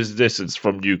keep his distance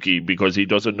from Yuki because he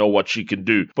doesn't know what she can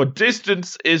do. But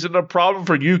distance isn't a problem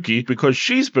for Yuki because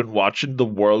she's been watching the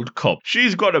World Cup.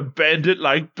 She's going to bend it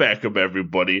like Beckham,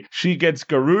 everybody. She gets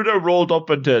Garuda rolled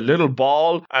up into a little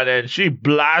ball and then she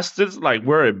blasts it like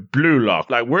we're in Blue Lock.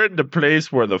 Like we're in the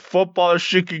place where the football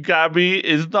Shikigami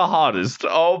is the hottest.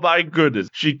 Oh my goodness.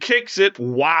 She kicks it,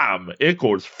 wham! It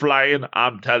goes flying,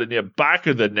 I'm telling you, back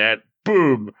of the net.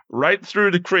 Boom! Right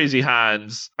through the crazy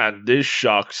hands, and this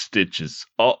shocks Stitches.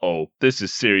 Uh-oh, this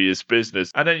is serious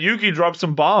business. And then Yuki drops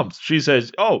some bombs. She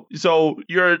says, oh, so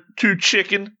you're too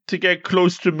chicken to get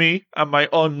close to me and my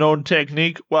unknown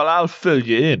technique? Well, I'll fill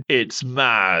you in. It's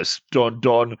Maz.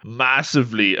 Dun,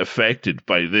 massively affected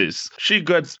by this. She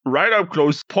gets right up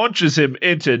close, punches him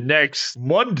into next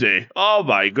Monday. Oh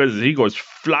my goodness, he goes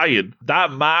flying.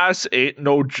 That Maz ain't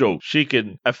no joke. She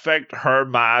can affect her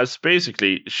Maz.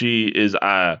 Basically, she is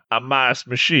a mass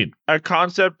machine. A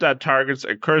concept that targets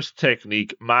a cursed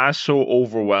technique, mass so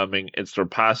overwhelming it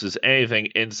surpasses anything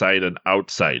inside and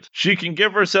outside. She can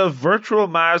give herself virtual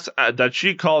mass that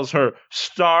she calls her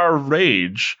Star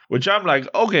Rage, which I'm like,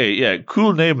 okay, yeah,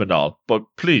 cool name and all, but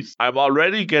please, I'm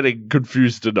already getting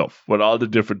confused enough with all the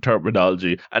different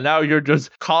terminology, and now you're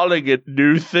just calling it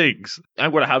new things.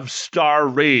 I'm going to have Star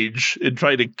Rage and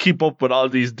try to keep up with all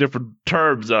these different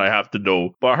terms that I have to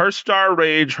know. But her Star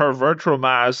Rage, her virtual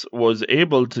mass was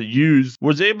able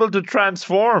to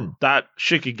transform that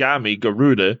Shikigami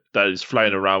Garuda that is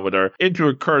flying around with her into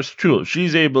a cursed tool.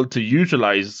 She's able to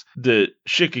utilize the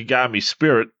Shikigami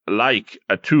spirit like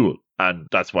a tool. And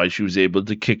that's why she was able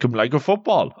to kick him like a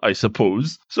football, I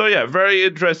suppose. So yeah, very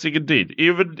interesting indeed.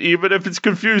 Even if it's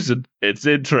confusing, it's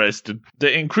interesting.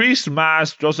 The increased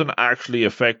mass doesn't actually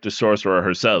affect the sorcerer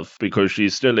herself because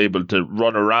she's still able to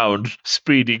run around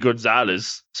Speedy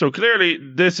Gonzalez. So clearly,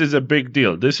 this is a big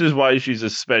deal. This is why she's a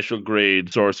special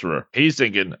grade sorcerer. He's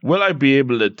thinking, will I be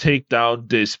able to take down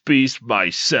this beast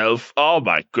myself? Oh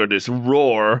my goodness,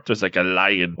 roar. Just like a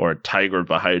lion or a tiger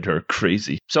behind her.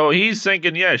 Crazy. So he's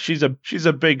thinking, yeah, she's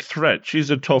a big threat. She's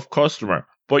a tough customer.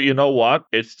 But you know what?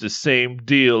 It's the same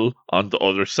deal on the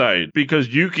other side. Because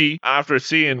Yuki, after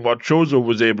seeing what Chozo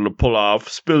was able to pull off,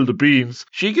 spill the beans,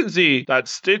 she can see that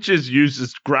Stitches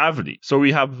uses gravity. So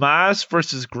we have mass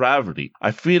versus gravity.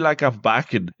 I feel like I'm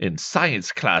back in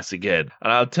science class again.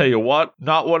 And I'll tell you what,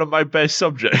 not one of my best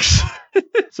subjects.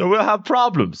 So we'll have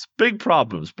problems, big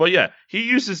problems. But yeah, he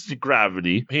uses the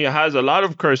gravity. He has a lot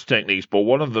of curse techniques, but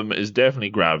one of them is definitely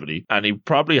gravity. And he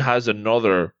probably has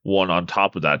another one on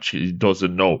top of that she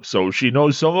doesn't know. So she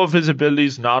knows some of his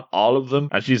abilities, not all of them.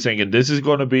 And she's thinking this is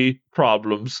going to be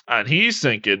problems. And he's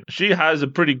thinking she has a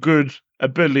pretty good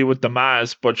ability with the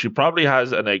mass, but she probably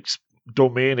has an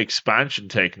domain expansion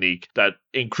technique that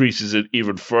increases it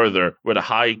even further with a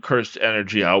high cursed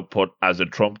energy output as a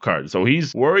trump card. So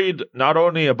he's worried not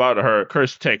only about her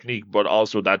cursed technique, but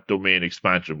also that domain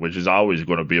expansion, which is always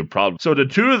going to be a problem. So the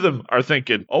two of them are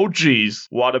thinking, oh geez,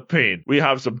 what a pain. We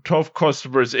have some tough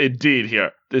customers indeed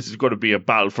here. This is going to be a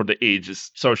battle for the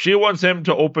ages. So she wants him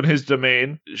to open his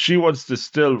domain. She wants to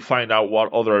still find out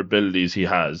what other abilities he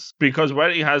has. Because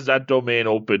when he has that domain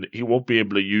open, he won't be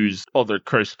able to use other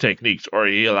cursed techniques or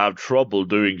he'll have trouble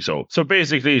doing so. So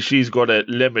basically, she's going to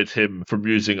limit him from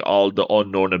using all the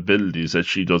unknown abilities that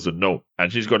she doesn't know.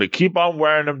 And she's going to keep on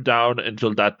wearing him down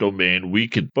until that domain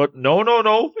weakens. But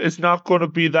no, it's not going to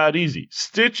be that easy.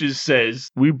 Stitches says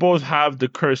we both have the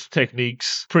cursed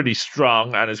techniques pretty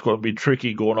strong and it's going to be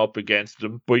tricky going up against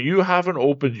them, but you haven't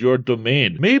opened your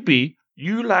domain. Maybe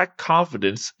you lack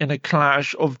confidence in a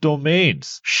clash of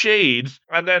domains. Shade,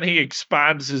 and then he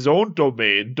expands his own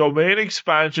domain. Domain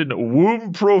expansion,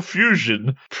 womb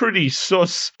profusion. Pretty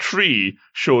sus tree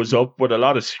shows up with a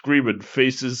lot of screaming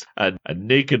faces and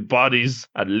naked bodies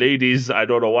and ladies. I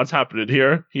don't know what's happening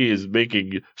here. He is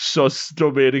making sus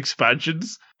domain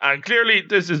expansions. And clearly,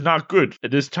 this is not good.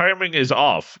 This timing is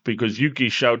off because Yuki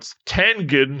shouts,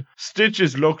 Tengen.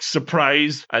 Stitches looks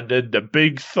surprised, and then the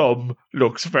big thumb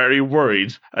looks very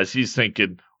worried as he's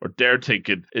thinking, or they're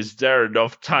thinking, is there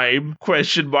enough time? ?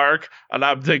 And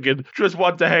I'm thinking, just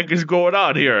what the heck is going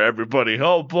on here, everybody?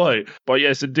 Oh boy. But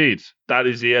yes, indeed, that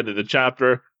is the end of the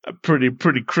chapter. A pretty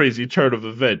crazy turn of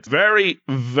events. Very,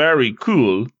 very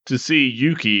cool to see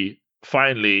Yuki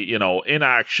finally, in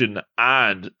action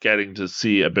and getting to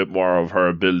see a bit more of her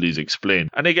abilities explained.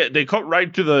 And they cut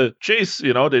right to the chase,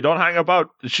 they don't hang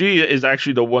about. She is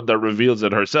actually the one that reveals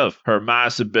it herself. Her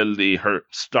mass ability, her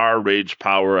Star Rage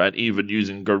power, and even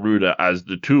using Garuda as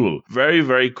the tool. Very,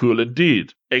 very cool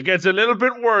indeed. it gets a little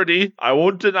bit wordy. I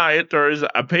won't deny it. There is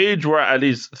a page where at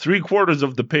least 3/4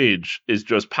 of the page is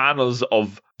just panels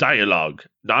of dialogue.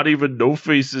 Not even no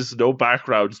faces, no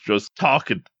backgrounds, just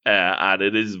talking. And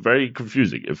it is very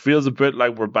confusing. It feels a bit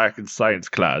like we're back in science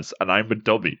class and I'm a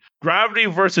dummy. Gravity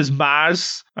versus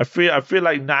mass. I feel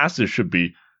like NASA should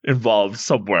be involved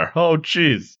somewhere. Oh,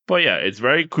 jeez. But yeah, it's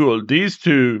very cool. These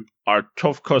two are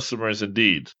tough customers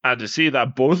indeed. And to see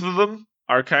that both of them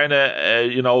are kind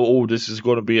of, this is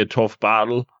going to be a tough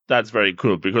battle, that's very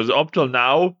cool. Because up till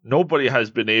now, nobody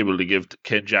has been able to give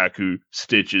Kenjaku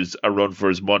Stitches a run for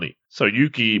his money. So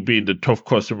Yuki, being the tough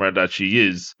customer that she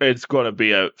is, it's going to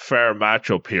be a fair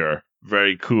matchup here.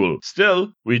 Very cool.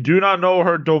 Still, we do not know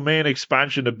her domain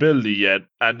expansion ability yet,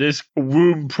 and this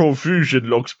womb profusion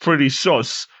looks pretty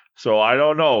sus. So I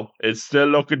don't know. It's still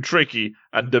looking tricky,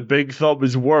 and the big thumb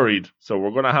is worried, so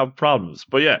we're going to have problems.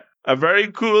 But yeah, a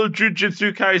very cool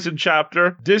Jujutsu Kaisen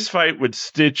chapter. This fight with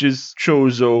Stitches,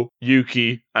 Chozo,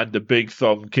 Yuki, and the big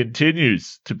thumb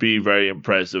continues to be very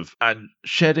impressive and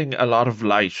shedding a lot of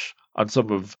light on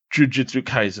some of Jujutsu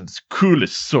Kaisen's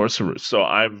coolest sorcerers. So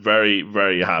I'm very,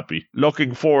 very happy.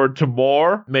 Looking forward to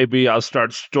more. Maybe I'll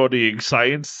start studying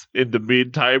science in the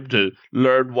meantime to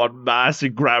learn what mass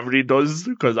and gravity does,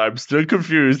 because I'm still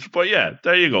confused. But yeah,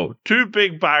 there you go. 2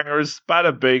 big bangers,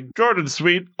 bada bing, short and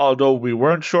sweet, although we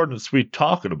weren't short and sweet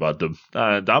talking about them.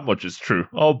 That much is true.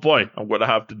 Oh boy, I'm going to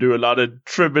have to do a lot of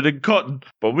trimming and cutting.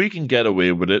 But we can get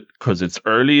away with it, because it's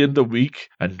early in the week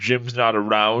and Jim's not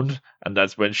around, and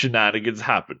that's when shenanigans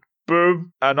happen.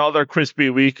 Boom, another crispy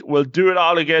week. We'll do it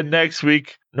all again next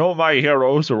week. No My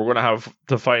Hero, so we're going to have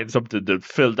to find something to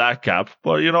fill that gap.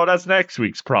 But, that's next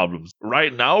week's problems.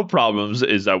 Right now, problems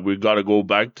is that we got to go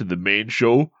back to the main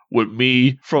show with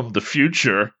me from the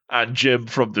future and Jim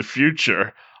from the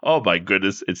future. Oh my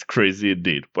goodness, it's crazy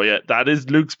indeed. But yeah, that is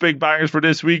Luke's Big Bangers for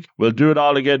this week. We'll do it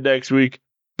all again next week.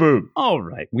 Boom. All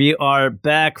right. We are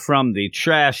back from the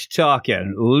trash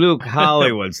talking Luke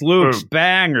Hollywood's Luke's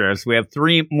Bangers. We have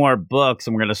 3 more books,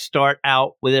 and we're going to start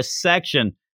out with this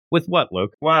section with what,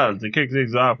 Luke? Well, to kick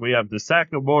things off, we have the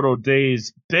Sakamoto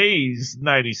Days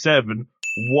 97.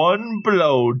 One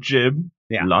blow, Jim.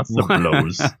 Yeah. Lots of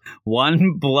blows.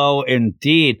 One blow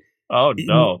indeed. Oh,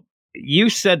 no. You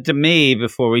said to me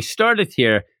before we started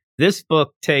here, this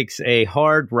book takes a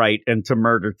hard right into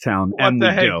Murder Town, and we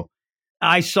do.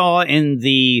 I saw in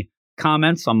the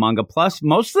comments on Manga Plus,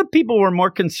 most of the people were more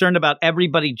concerned about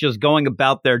everybody just going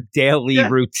about their daily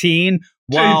routine,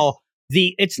 while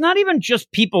it's not even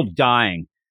just people dying.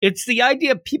 It's the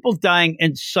idea of people dying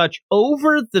in such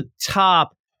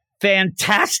over-the-top,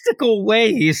 fantastical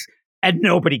ways, and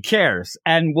nobody cares.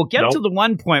 And we'll get to the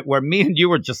one point where me and you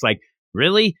were just like,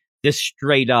 really? This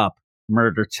straight up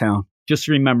Murder Town. Just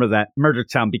remember that, Murder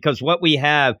Town, because what we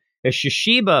have is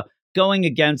Shishiba going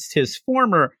against his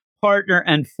former partner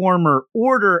and former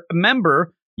Order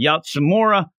member,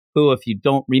 Yatsumura, who, if you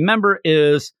don't remember,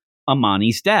 is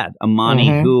Amani's dad.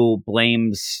 Amani, who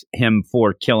blames him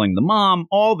for killing the mom,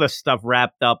 all this stuff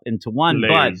wrapped up into one.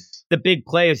 But the big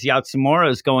play is Yatsumura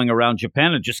is going around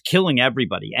Japan and just killing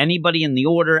everybody, anybody in the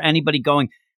Order, anybody going.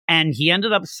 And he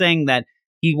ended up saying that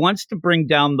he wants to bring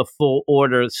down the full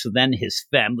Order so then his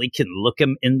family can look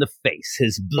him in the face,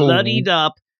 his bloodied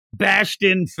up, bashed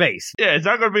in face. Yeah, it's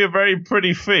not going to be a very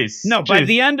pretty face. No, by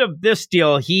the end of this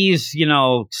deal, he's,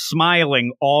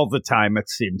 smiling all the time, it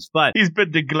seems. But he's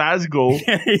been to Glasgow.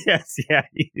 Yes, yeah,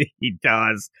 he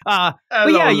does. But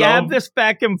yeah, you have this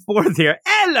back and forth here.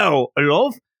 Hello,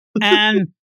 love. And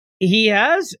he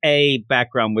has a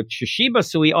background with Shishiba,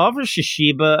 so he offers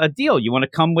Shishiba a deal. You want to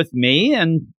come with me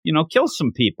and, kill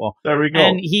some people? There we go.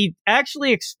 And he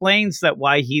actually explains that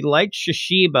why he likes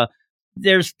Shishiba.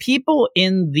 There's people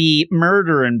in the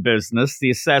murdering business, the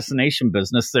assassination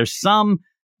business. There's some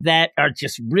that are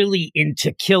just really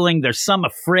into killing. There's some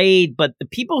afraid, but the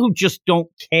people who just don't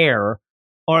care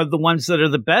are the ones that are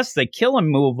the best. They kill and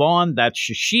move on. That's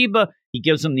Shishiba. He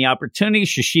gives them the opportunity.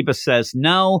 Shishiba says,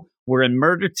 no, we're in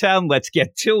Murder Town. Let's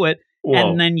get to it. Whoa.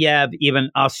 And then you have even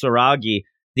Asaragi,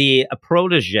 the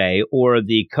protege or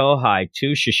the kohai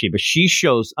to Shishiba. She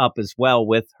shows up as well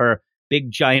with her big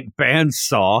giant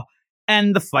bandsaw.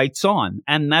 And the fight's on.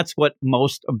 And that's what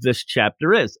most of this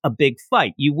chapter is, a big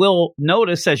fight. You will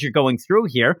notice as you're going through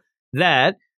here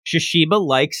that Shishiba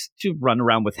likes to run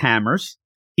around with hammers.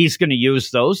 He's going to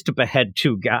use those to behead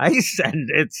 2 guys, and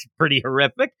it's pretty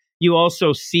horrific. You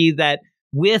also see that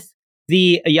with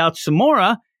the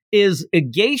Yatsumura is a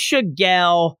geisha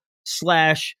gal /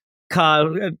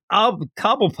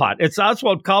 Cobblepot. It's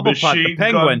Oswald Cobblepot, the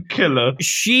penguin killer.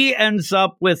 She ends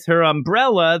up with her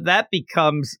umbrella. That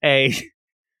becomes a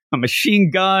a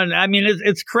machine gun. I mean,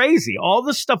 it's crazy. All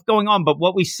this stuff going on. But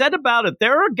what we said about it,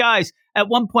 there are guys at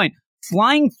one point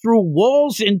flying through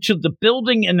walls into the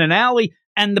building in an alley,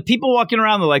 and the people walking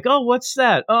around, they're like, oh, what's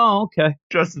that? Oh, okay.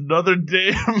 Just another day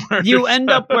of murder. You end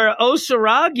up where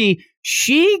Osaragi,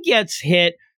 she gets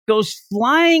hit, goes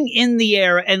flying in the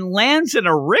air, and lands in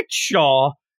a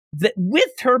rickshaw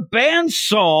with her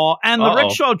bandsaw, and the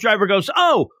rickshaw driver goes,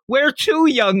 oh, where to,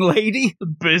 young lady?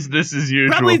 Business as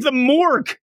usual. Probably the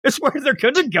morgue is where they're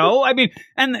going to go. I mean,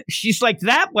 and she's like,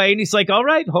 that way, and he's like, all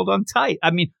right, hold on tight.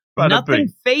 I mean, nothing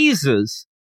phases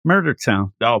Murder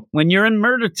Town. No. When you're in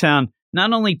Murder Town,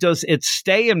 not only does it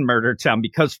stay in Murder Town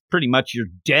because pretty much you're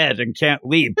dead and can't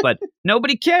leave, but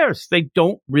nobody cares. They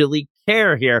don't really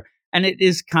care here. And it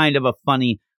is kind of a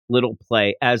funny little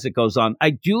play as it goes on. I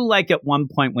do like at one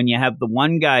point when you have the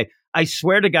one guy, I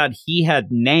swear to God, he had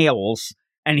nails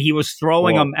and he was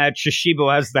throwing them at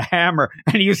Shishiba as the hammer,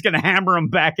 and he was going to hammer them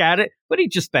back at it, but he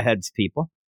just beheads people.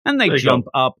 And they jump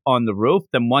up on the roof.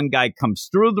 Then one guy comes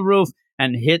through the roof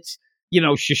and hits,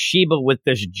 Shishiba with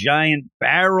this giant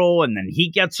barrel, and then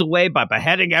he gets away by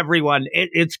beheading everyone.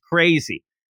 It's crazy.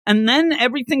 And then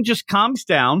everything just calms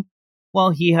down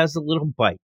while he has a little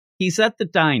bite. He's at the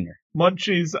diner.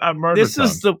 Munchies at Murder Town. This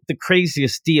is the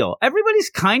craziest deal. Everybody's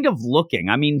kind of looking.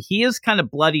 I mean, he is kind of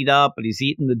bloodied up, but he's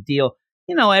eating the deal.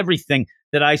 Everything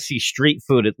that I see street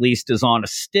food, at least, is on a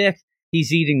stick.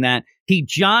 He's eating that. He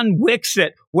John Wicks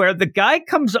it, where the guy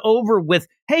comes over with,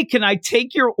 hey, can I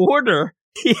take your order?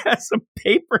 He has a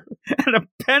paper and a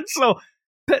pencil.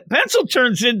 Pencil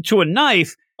turns into a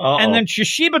knife, and then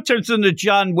Shishiba turns into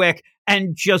John Wick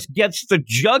and just gets the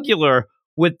jugular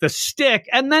with the stick,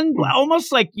 and then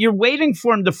almost like you're waiting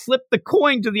for him to flip the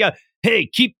coin to the other. Hey,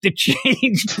 keep the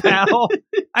change, pal.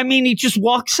 I mean, he just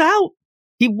walks out.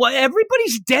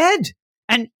 Everybody's dead.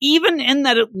 And even in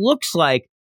that, it looks like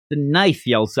the knife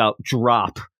yells out,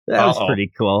 drop. That was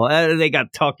pretty cool. They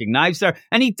got talking knives there.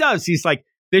 And he does. He's like,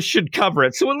 this should cover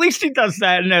it. So at least he does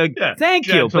that. And thank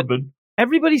you. But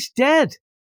everybody's dead.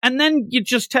 And then you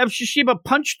just have Shishiba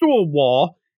punch through a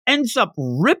wall, ends up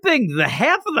ripping the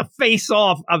half of the face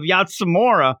off of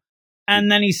Yatsumura.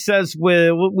 And then he says,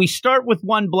 we start with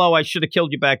one blow. I should have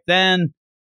killed you back then.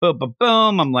 Boom, boom,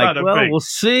 boom. I'm like, we'll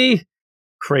see.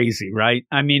 Crazy, right?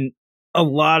 I mean, a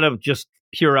lot of just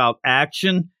pure out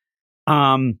action.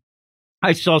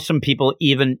 I saw some people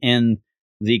even in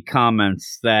the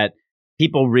comments that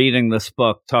people reading this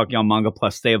book, Talking on Manga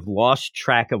Plus, they have lost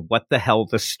track of what the hell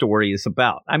the story is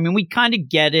about. I mean, we kind of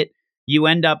get it. You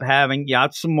end up having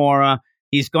Yatsumura.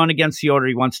 He's gone against the order.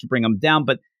 He wants to bring him down,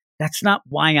 but that's not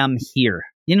why I'm here.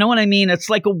 You know what I mean? It's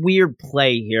like a weird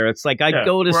play here. It's like I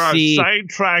go to see... We're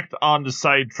sidetracked on the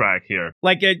sidetrack here.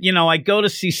 Like, I go to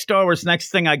see Star Wars.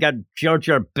 Next thing, I got Jar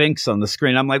Jar Binks on the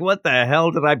screen. I'm like, what the hell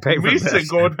did I pay for this? We used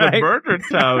to go to Murder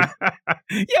Town.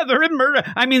 Yeah, they're in Murder.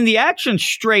 I mean, the action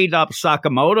straight up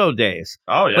Sakamoto days.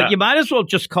 Oh, yeah. But you might as well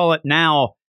just call it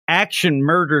now Action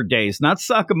Murder Days, not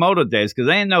Sakamoto Days, because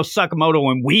they ain't no Sakamoto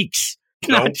in weeks,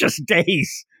 not just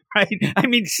days, right? I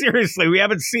mean, seriously, we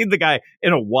haven't seen the guy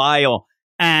in a while.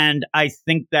 And I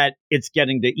think that it's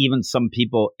getting to even some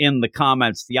people in the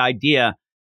comments, the idea,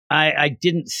 I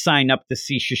didn't sign up to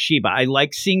see Shishiba. I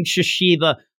like seeing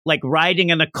Shishiba like riding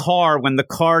in a car when the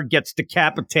car gets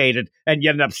decapitated and you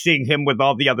end up seeing him with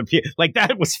all the other people. Like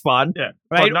that was fun. Yeah,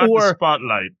 right? But not the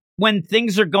spotlight. When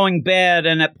things are going bad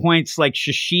and at points like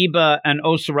Shishiba and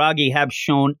Osaragi have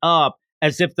shown up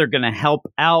as if they're going to help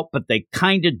out, but they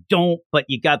kind of don't, but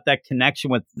you got that connection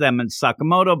with them and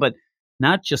Sakamoto, but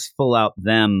not just full out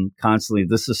them constantly.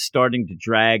 This is starting to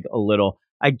drag a little.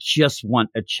 I just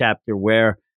want a chapter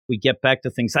where we get back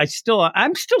to things. I'm still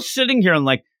sitting here and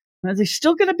like, are they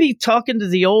still going to be talking to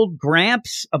the old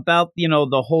Gramps about,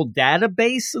 the whole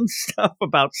database and stuff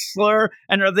about Slur?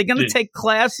 And are they going to take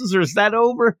classes, or is that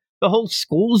over? The whole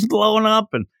school's blowing up.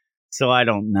 And so I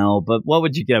don't know, but what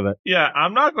would you give it? Yeah,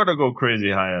 I'm not going to go crazy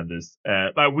high on this.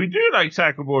 We do like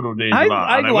Sakamoto Days a lot.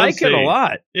 I like it a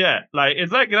lot. Yeah,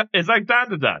 it's like Dan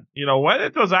to Dan. When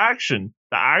it does action,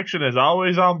 the action is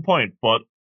always on point. But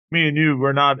me and you,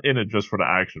 we're not in it just for the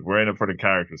action. We're in it for the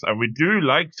characters, and we do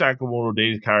like Sakamoto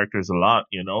Days characters a lot.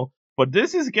 But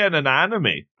this is getting an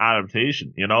anime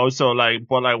adaptation. So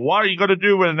what are you going to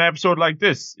do with an episode like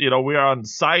this? We are on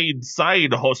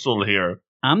side hustle here.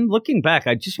 I'm looking back.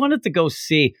 I just wanted to go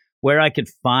see where I could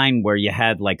find where you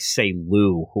had, say,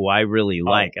 Lou, who I really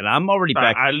like. And I'm already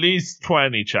back. At least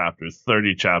 20 chapters,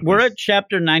 30 chapters. We're at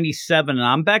chapter 97, and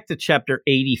I'm back to chapter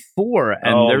 84.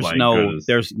 And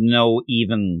there's no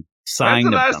even sign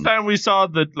That's the of last them. time we saw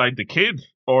the kid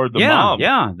or the yeah, mom.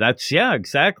 Yeah,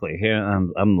 exactly. Here,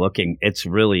 I'm looking. It's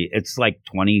like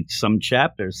 20 some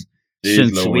chapters Jeez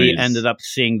since we Louise. ended up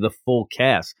seeing the full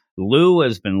cast. Lou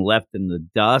has been left in the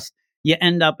dust. You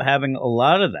end up having a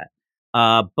lot of that.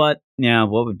 But yeah,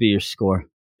 what would be your score?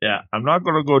 Yeah, I'm not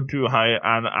going to go too high,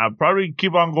 and I'll probably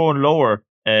keep on going lower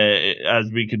as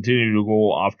we continue to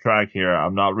go off track here.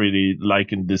 I'm not really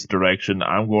liking this direction.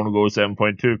 I'm going to go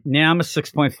 7.2. Yeah, I'm a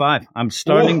 6.5. I'm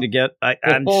starting to get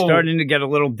I'm starting to get a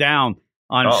little down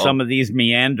on some of these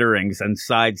meanderings and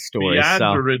side stories.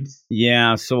 Meanderings. So,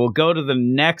 yeah, so we'll go to the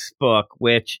next book,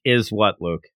 which is what,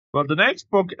 Luke? Well, the next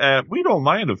book, we don't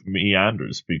mind if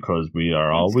meanders because we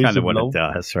are always kind of in what love. it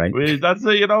does, right? That's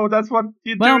what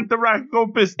you do with the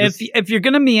Rakugo business. If you're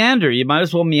gonna meander, you might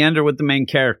as well meander with the main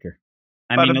character.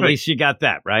 I mean, at Big. least you got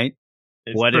that right.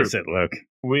 It's What true. is it, Luke?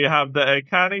 We have the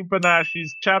Akane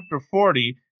Banashi's Chapter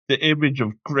 40, The Image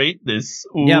of Greatness.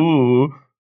 Ooh. Yep.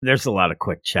 There's a lot of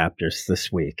quick chapters this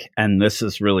week, and this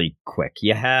is really quick.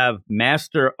 You have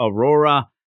Master Aurora,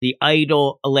 the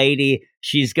idol lady.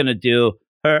 She's gonna do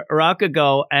her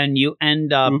Rakugo, and you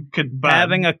end up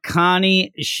having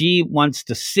Akane. She wants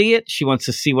to see it. She wants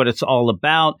to see what it's all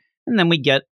about. And then we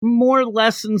get more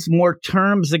lessons, more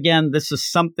terms. Again, this is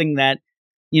something that,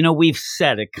 we've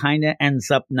said. It kind of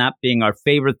ends up not being our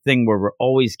favorite thing where we're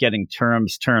always getting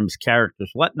terms,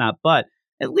 characters, whatnot. But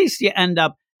at least you end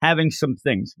up having some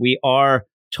things. We are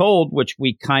told, which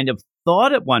we kind of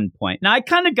thought at one point. Now, I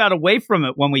kind of got away from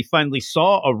it when we finally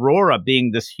saw Aurora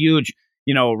being this huge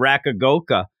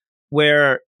Rakugoka,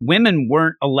 where women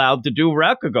weren't allowed to do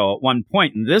Rakugo at one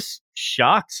point. And this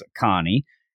shocks Akane.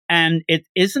 And it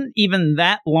isn't even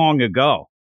that long ago,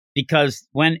 because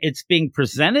when it's being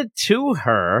presented to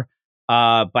her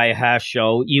by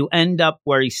Hasho, you end up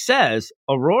where he says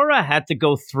Aurora had to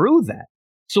go through that.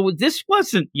 So this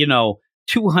wasn't,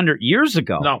 200 years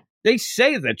ago. No. They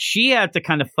say that she had to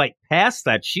kind of fight past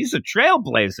that. She's a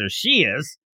trailblazer. She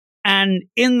is. And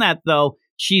in that, though,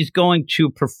 she's going to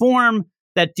perform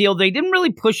that deal. They didn't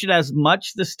really push it as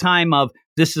much this time of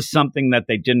this is something that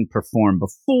they didn't perform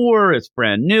before. It's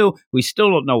brand new. We still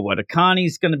don't know what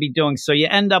Akane's going to be doing. So you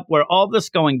end up where all this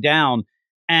going down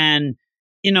and,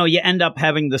 you end up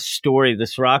having this story,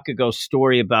 this Rakugo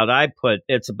story about,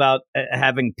 it's about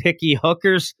having picky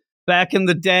hookers back in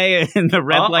the day in the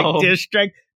Red Light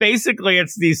District. Basically,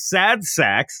 it's these sad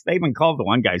sacks. They even called the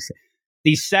one guy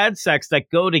these sad sacks that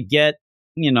go to get,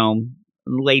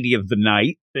 Lady of the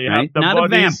Night, right? Not a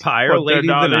vampire, Lady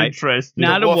of the Night,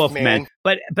 not a wolfman.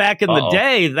 But back in the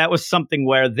day, that was something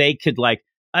where they could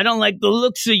I don't like the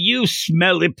looks of you,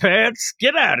 smelly pants.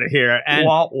 Get out of here. And,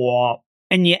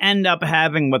 and you end up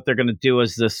having what they're going to do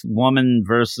is this woman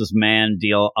versus man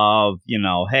deal of,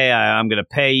 hey, I'm going to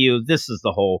pay you. This is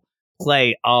the whole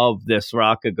play of this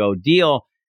Rakugo deal.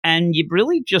 And you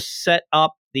really just set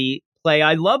up the play.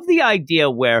 I love the idea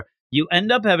where you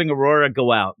end up having Aurora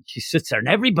go out. She sits there and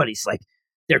everybody's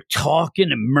they're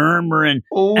talking and murmuring.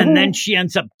 Ooh. And then she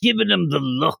ends up giving him the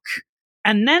look.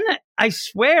 And then I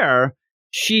swear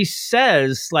she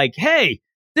says hey,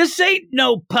 this ain't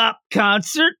no pop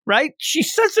concert, right? She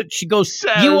says it. She goes,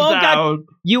 you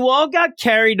all got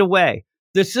carried away.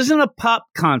 This isn't a pop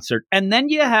concert. And then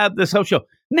you have this whole show.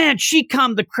 Man, she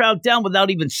calmed the crowd down without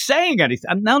even saying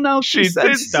anything. No, she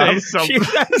said stuff. She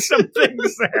said some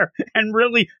things there and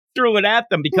really threw it at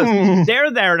them because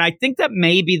they're there. And I think that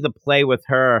may be the play with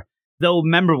her. Though,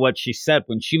 remember what she said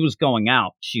when she was going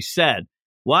out. She said,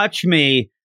 watch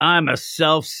me. I'm a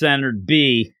self-centered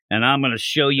bee, and I'm going to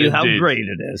show you how great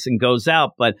it is, and goes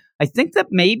out. But I think that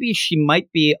maybe she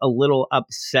might be a little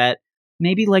upset.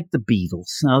 Maybe like the Beatles.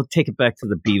 I'll take it back to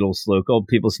the Beatles, Luke, old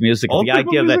people's music. The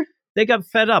idea that they got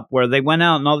fed up where they went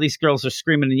out and all these girls are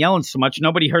screaming and yelling so much,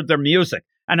 nobody heard their music.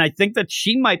 And I think that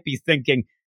she might be thinking,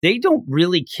 they don't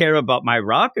really care about my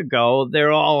Rakugo.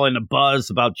 They're all in a buzz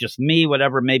about just me,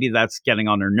 whatever. Maybe that's getting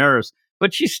on her nerves.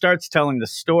 But she starts telling the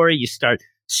story. You start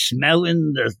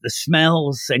smelling the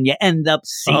smells and you end up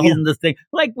seeing the thing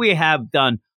like we have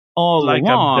done all along.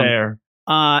 I'm there.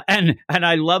 And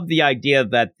I love the idea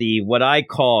that what I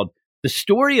called the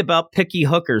story about picky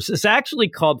hookers is actually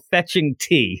called Fetching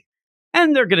Tea.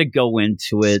 And they're going to go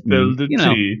into it. Spill the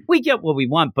tea. We get what we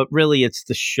want, but really it's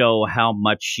to show how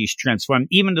much she's transformed,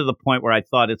 even to the point where I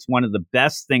thought it's one of the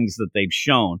best things that they've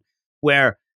shown,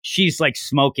 where she's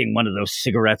smoking one of those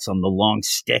cigarettes on the long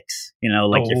sticks,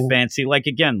 you're fancy, like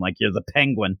you're the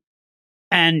Penguin.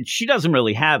 And she doesn't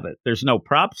really have it. There's no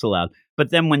props allowed. But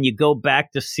then when you go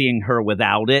back to seeing her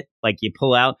without it, you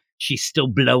pull out, she's still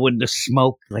blowing the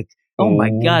smoke. Oh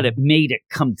my God, it made it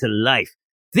come to life.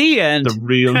 The end. The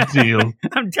real deal.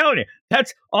 I'm telling you,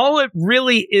 that's all it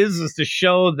really is to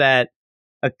show that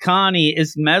Akane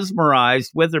is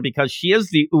mesmerized with her because she is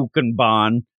the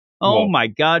Ukenban. Oh Whoa. my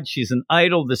God, she's an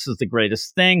idol. This is the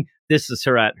greatest thing. This is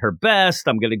her at her best.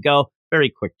 I'm going to go. Very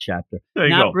quick chapter. There you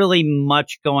Not go. really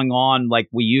much going on like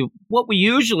what we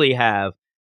usually have.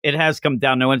 It has come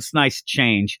down to it's nice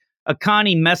change.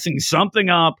 Akane messing something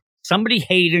up, somebody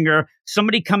hating her,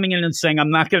 somebody coming in and saying,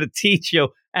 I'm not going to teach you.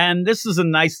 And this is a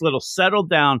nice little settle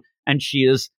down. And she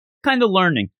is kind of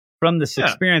learning from this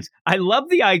experience. I love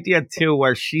the idea, too,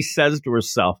 where she says to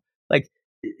herself, like,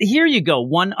 here you go.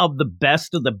 One of the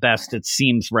best, it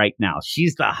seems right now.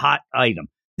 She's the hot item.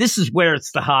 This is where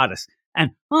it's the hottest.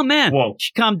 And, oh, man, Whoa.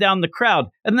 she calmed down the crowd.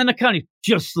 And then Akane,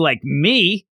 just like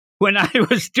me, when I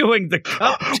was doing the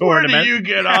cup Where tournament. do you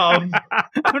get off?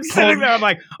 I'm sitting there, I'm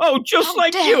like, oh, just How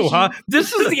like dare you, you. huh?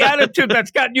 This is the attitude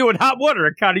that's gotten you in hot water,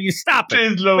 Akane. You stop it.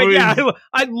 Jeez But Louise. yeah,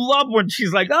 I love when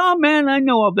she's like, oh, man, I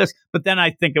know all this. But then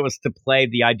I think it was to play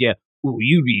the idea, ooh,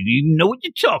 you even know what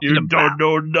you're talking You about. don't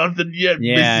know nothing yet,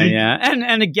 Yeah, missy. yeah.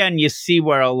 And again, you see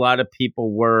where a lot of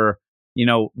people were,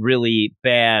 really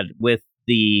bad with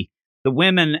the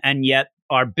women, and yet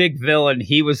our big villain,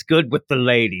 he was good with the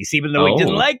ladies, even though he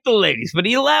didn't Oh. like the ladies, but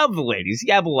he allowed the ladies.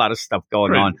 You have a lot of stuff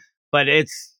going Right. on, but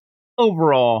it's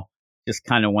overall just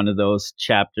kind of one of those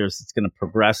chapters that's going to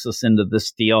progress us into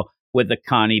this deal with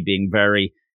Akane being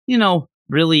very,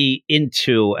 really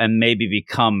into and maybe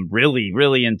become really,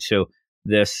 really into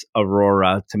this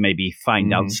Aurora to maybe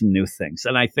find out Mhm. some new things.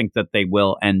 And I think that they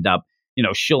will end up,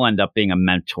 she'll end up being a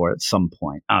mentor at some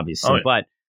point, obviously. Oh, yeah. But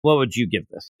what would you give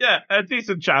this? Yeah, a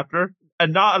decent chapter.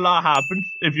 And not a lot happened.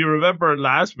 If you remember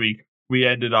last week, we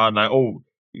ended on like, oh,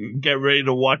 get ready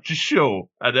to watch a show.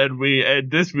 And then we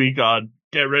end this week on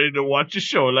get ready to watch a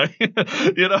show. Like,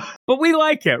 But we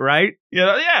like it, right?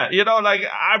 like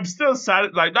I'm still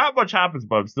sad. Like not much happens,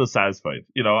 but I'm still satisfied.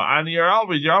 And you're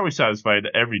always satisfied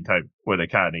every time with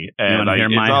Akane. You And want to like, hear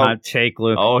it's my all- hot take,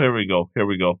 Luke? Oh, here we go.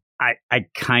 I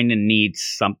kind of need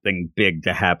something big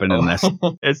to happen in this.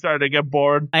 It's starting to get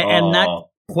bored. I am not Oh.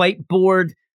 quite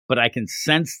bored, but I can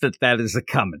sense that is a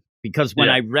coming. Because when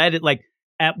Yeah. I read it, like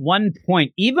at one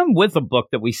point, even with a book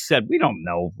that we said we don't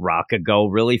know Rakugo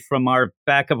really from our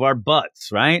back of our butts,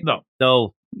 right? No.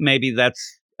 Though maybe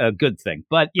that's a good thing.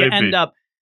 But you Maybe. end up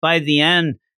by the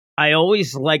end. I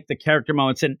always liked the character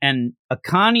moments, and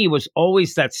Akane was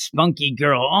always that spunky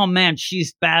girl. Oh man,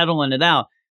 she's battling it out.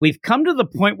 We've come to the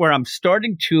point where I'm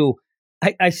starting to.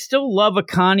 I still love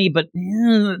Akane, but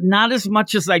not as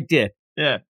much as I did.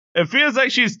 Yeah. It feels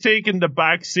like she's taking the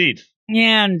back seat.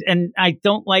 Yeah, and I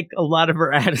don't like a lot of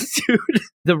her attitude.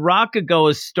 The Rakugo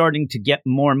is starting to get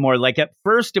more and more. Like at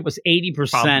first, it was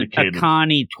 80% Complicated.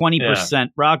 Akane, 20%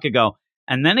 Rakugo,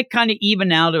 and then it kind of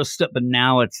evened out a step. But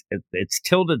now it's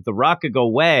tilted the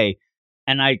Rakugo way,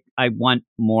 and I want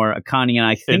more Akane. And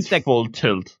I think It's that full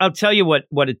tilt. I'll tell you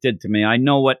what it did to me. I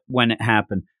know when it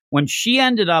happened. When she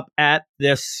ended up at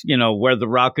this, where the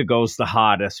Rakugo's the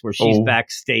hottest, where she's Oh.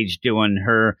 backstage doing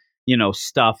her,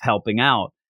 stuff, helping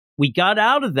out. We got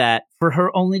out of that for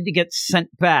her only to get sent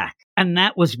back. And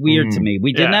that was weird to me.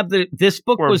 We didn't Yeah. have this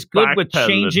book We're was good with backpedaling.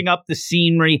 changing up the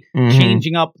scenery, Mhm.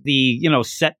 changing up the,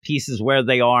 set pieces where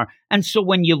they are. And so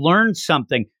when you learn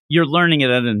something, you're learning it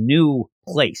at a new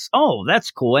place. Oh,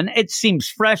 that's cool. And it seems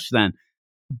fresh then.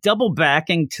 Double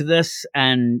backing to this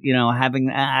and,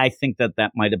 I think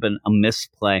that might have been a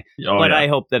misplay. Oh, But yeah. I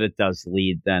hope that it does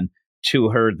lead then to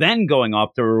her then going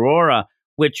off to Aurora,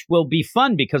 which will be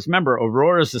fun because remember,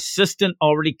 Aurora's assistant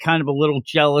already kind of a little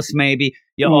jealous maybe.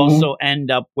 You Mhm. also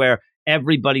end up where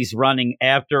everybody's running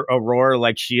after Aurora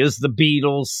like she is the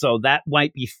Beatles. So that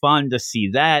might be fun to see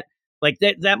that. Like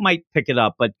that might pick it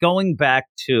up. But going back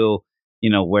to,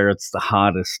 where it's the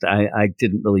hottest, I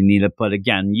didn't really need it. But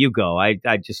again, you go. I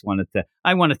just wanted to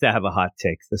have a hot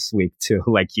take this week too,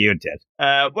 like you did.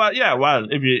 Well,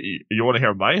 if you want to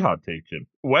hear my hot take, Jim,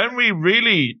 when we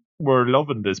really were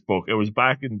loving this book, it was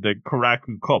back in the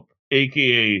Karaku Cup,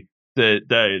 aka the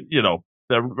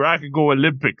Rakugo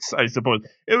Olympics, I suppose.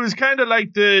 It was kind of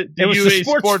like the It was UA the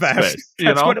Sports Fest. you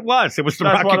That's know? what it was. It was the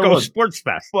That's what it Rakugo was. Sports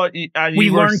Fest. But We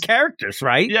you were learned characters,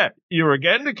 right? Yeah, you were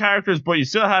getting the characters, but you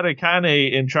still had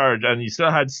Akane in charge, and you still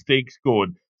had stakes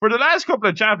going. For the last couple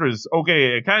of chapters,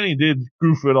 okay, Akane did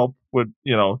goof it up with,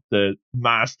 the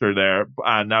master there,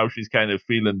 and now she's kind of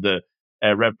feeling the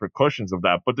repercussions of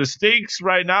that. But the stakes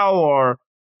right now are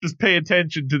just pay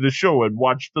attention to the show and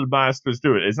watch the masters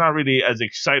do it. It's not really as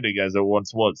exciting as it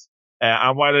once was.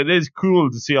 And while it is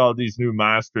cool to see all these new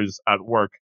masters at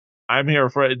work, I'm here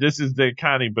for this is the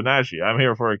Akane Banashi. I'm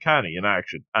here for Akane in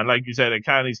action. And like you said,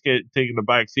 Akane's taking the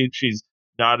back seat. She's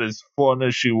not as fun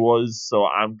as she was. So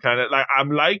I'm kind of like, I'm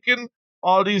liking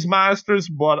all these masters,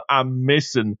 but I'm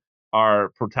missing our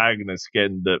protagonist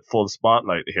getting the full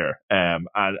spotlight here. And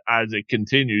as it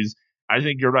continues, I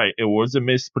think you're right. It was a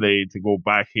misplay to go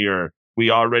back here. We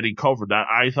already covered that.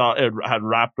 I thought it had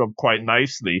wrapped up quite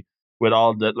nicely with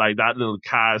all the, like, that little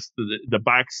cast, the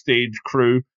backstage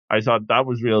crew. I thought that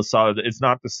was real solid. It's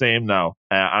not the same now.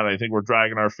 And I think we're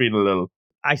dragging our feet a little.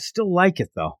 I still like it,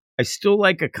 though. I still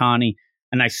like Akane,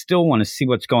 and I still want to see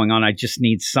what's going on. I just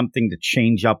need something to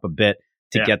change up a bit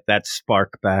to get that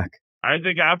spark back. I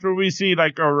think after we see,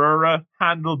 like, Aurora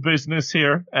handle business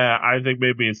here, I think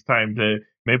maybe it's time to,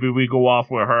 maybe we go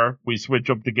off with her. We switch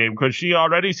up the game, because she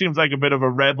already seems like a bit of a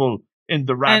rebel in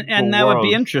the rap and that world. would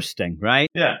be interesting, right?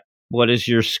 Yeah. What is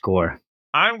your score?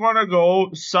 I'm going to go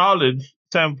solid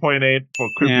 7.8, but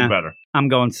could be better. I'm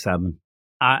going 7.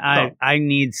 I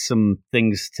need some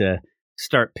things to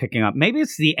start picking up. Maybe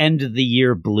it's the end of the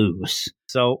year blues.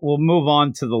 So we'll move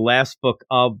on to the last book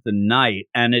of the night,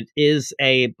 and it is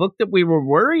a book that we were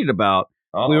worried about.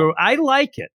 I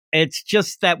like it. It's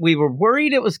just that we were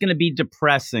worried it was going to be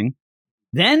depressing.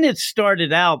 Then it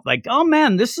started out like, oh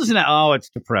man, this isn't. Oh, it's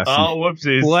depressing. Oh,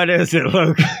 whoopsies! What is it,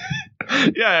 Luke?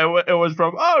 Yeah, it was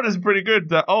from, oh, this is pretty good,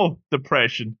 to,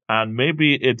 depression. And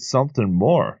maybe it's something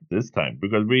more this time,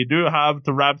 because we do have,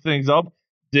 to wrap things up,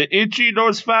 the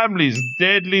Ichigo's Family's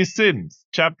Deadly Sins,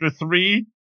 Chapter 3,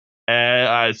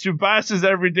 Tsubasa's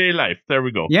Everyday Life. There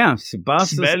we go. Yeah,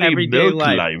 Tsubasa's Smelly Everyday milk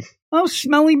Life. Oh,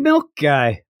 smelly milk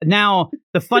guy. Now,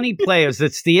 the funny play is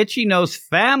it's the Ichigo's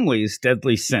Family's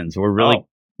Deadly Sins. We're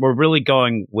really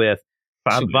going with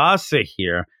Family. Tsubasa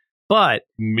here. But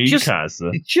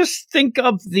just think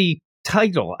of the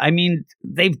title. I mean,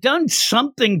 they've done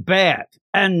something bad.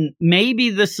 And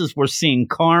maybe we're seeing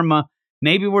karma.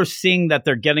 Maybe we're seeing that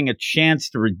they're getting a chance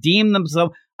to redeem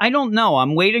themselves. I don't know.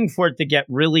 I'm waiting for it to get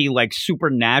really like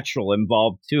supernatural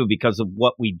involved too, because of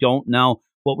what we don't know,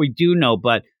 what we do know.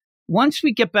 But once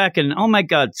we get back and, oh my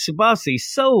God, Tsubasa,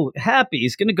 he's so happy.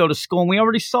 He's going to go to school. And we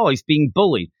already saw he's being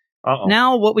bullied.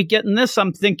 Now what we get in this,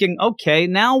 I'm thinking, okay,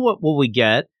 now what will we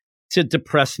get to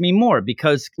depress me more?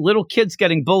 Because little kids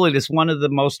getting bullied is one of the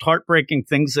most heartbreaking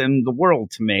things in the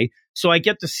world to me. So I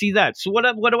get to see that. So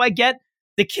what do I get?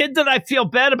 The kid that I feel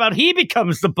bad about, he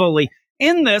becomes the bully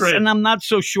in this. Great. And I'm not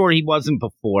so sure he wasn't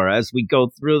before as we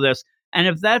go through this. And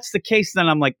if that's the case, then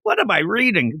I'm like, what am I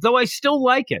reading? Though I still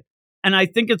like it. And I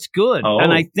think it's good.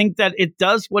 And I think that it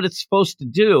does what it's supposed to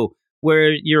do,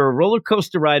 where you're a roller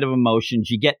coaster ride of emotions.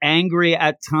 You get angry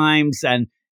at times, and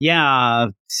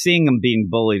seeing him being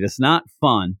bullied is not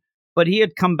fun. But he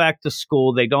had come back to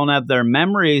school. They don't have their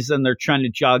memories, and they're trying to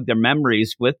jog their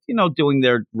memories with, doing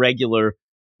their regular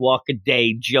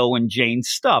walk-a-day Joe and Jane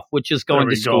stuff, which is going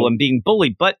to school and being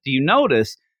bullied. But do you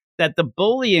notice that the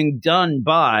bullying done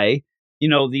by,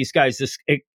 these guys,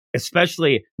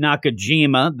 especially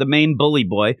Nakajima, the main bully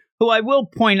boy, who I will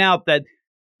point out that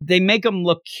they make him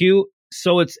look cute.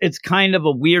 So it's kind of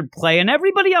a weird play. And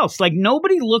everybody else, like,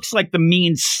 nobody looks like the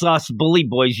mean sus bully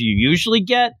boys you usually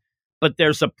get. But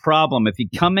there's a problem. If you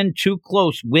come in too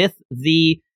close with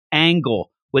the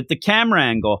angle, with the camera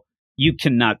angle, you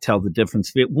cannot tell the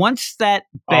difference. Once that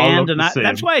band,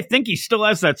 that's why I think he still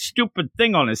has that stupid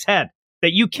thing on his head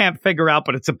that you can't figure out,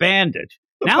 but it's a bandage.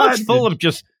 It's full of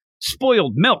just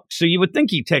spoiled milk. So you would think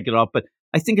he'd take it off, but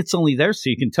I think it's only there so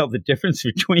you can tell the difference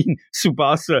between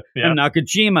Tsubasa and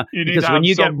Nakajima. Because when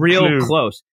you get real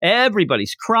close,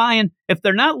 everybody's crying. If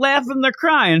they're not laughing, they're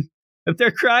crying. If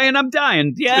they're crying, I'm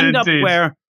dying. You end up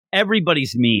where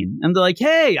everybody's mean. And they're like,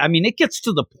 hey, I mean, it gets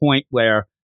to the point where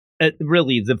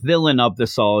really the villain of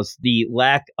this all is the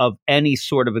lack of any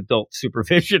sort of adult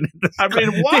supervision. I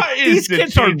mean, why is the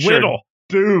kids are little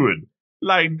doing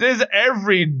like this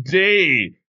every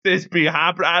day? This be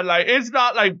happening, and like it's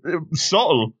not like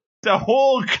subtle. The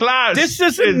whole class. This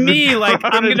isn't me. Like,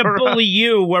 I'm going to bully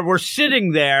you, where we're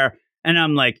sitting there, and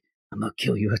I'm like, I'm going to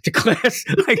kill you at the class.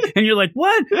 And you're like,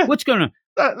 what? What's going on?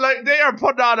 Like, they are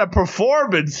putting on a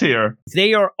performance here.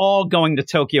 They are all going to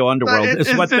Tokyo Underworld.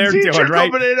 Is what they're doing,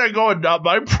 right? Coming in and going, not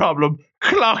my problem.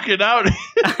 Clocking out.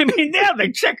 I mean,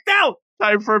 they checked out.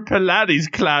 Time for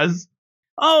Pilates class.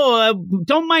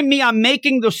 Don't mind me. I'm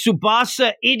making the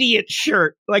Tsubasa idiot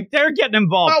shirt. Like, they're getting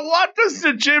involved. But what does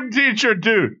the gym teacher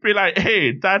do? Be like,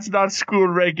 hey, that's not school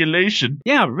regulation.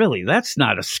 Yeah, really. That's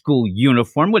not a school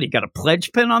uniform. What, you got a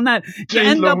pledge pin on that? You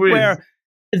end up where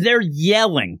they're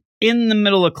yelling in the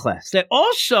middle of class. They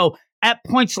also, at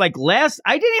points like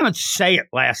I didn't even say it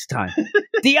last time.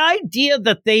 The idea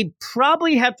that they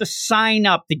probably have to sign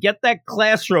up to get that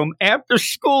classroom after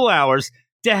school hours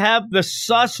to have the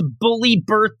sus bully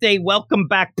birthday welcome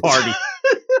back party.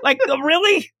 Like,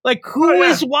 really? Like, who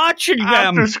is watching them?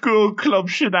 After school club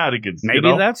shenanigans.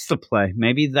 Maybe that's the play.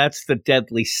 Maybe that's the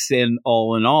deadly sin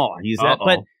all in all.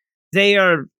 But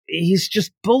he's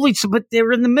just bullied. But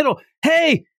they're in the middle.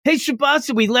 Hey,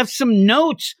 Tsubasa, we left some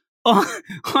notes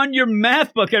on your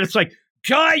math book. And it's like,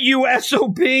 die, you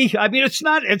SOB. I mean, it's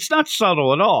not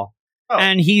subtle at all. Oh.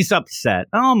 And he's upset.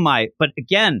 Oh, my. But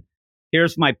again,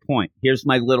 here's my point. Here's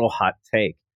my little hot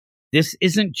take. This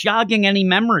isn't jogging any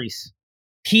memories.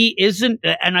 He isn't.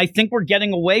 And I think we're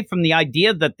getting away from the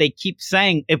idea that they keep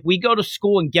saying, if we go to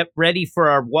school and get ready for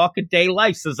our walk-a-day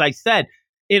lives, as I said,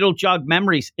 it'll jog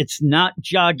memories. It's not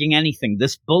jogging anything.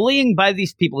 This bullying by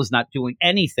these people is not doing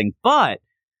anything. But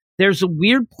there's a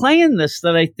weird play in this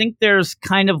that I think there's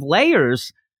kind of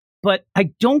layers, but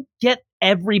I don't get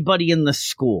everybody in the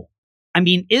school. I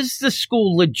mean, is the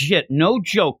school legit? No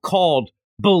joke, called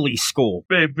bully school?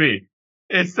 Baby,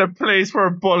 it's the place where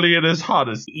bullying is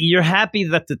hottest. You're happy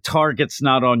that the target's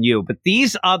not on you, but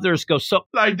these others go so...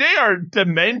 Like, they are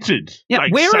demented. Yeah,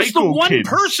 like where's the one kids.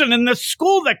 person in the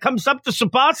school that comes up to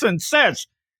Tsubasa and says,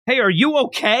 hey, are you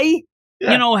okay?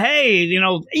 Yeah.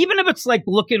 Even if it's like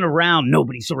looking around,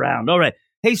 nobody's around. All right.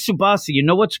 Hey, Tsubasa, you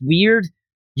know what's weird?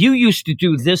 You used to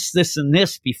do this, this, and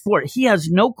this before. He has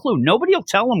no clue. Nobody will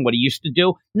tell him what he used to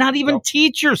do. Not even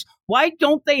teachers. Why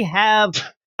don't they have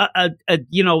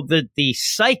the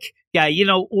psych guy,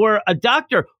 or a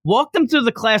doctor walk them through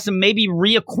the class and maybe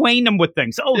reacquaint them with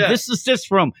things? Oh, this is this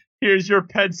from. Here's your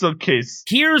pencil case.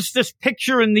 Here's this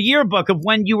picture in the yearbook of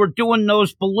when you were doing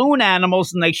those balloon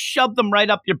animals and they shoved them right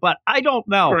up your butt. I don't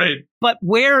know. Right. But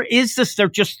where is this? They're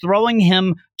just throwing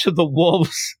him to the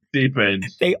wolves. Deep end.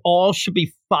 They all should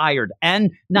be fired.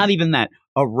 And not even that,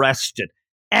 arrested,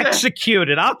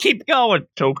 executed. I'll keep going.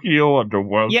 Tokyo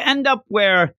Underworld. You end up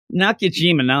where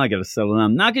Nakajima, now I got to settle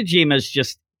down. Nakajima is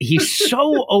just, he's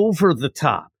so over the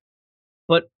top.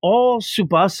 But all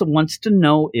Tsubasa wants to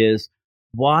know is,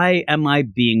 why am I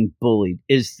being bullied?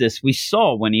 Is this, we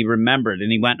saw when he remembered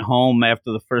and he went home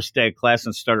after the first day of class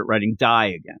and started writing die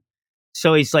again.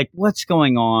 So he's like, what's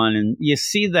going on? And you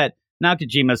see that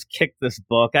Nakajima's kicked this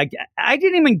book. I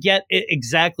didn't even get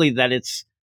exactly that it's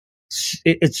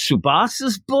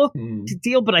Tsubasa's book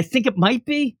deal, but I think it might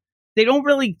be. They don't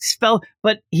really spell,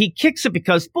 but he kicks it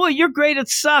because, boy, you're great at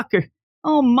soccer.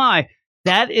 Oh my.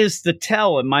 That is the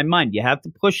tell in my mind. You have to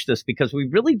push this because we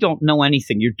really don't know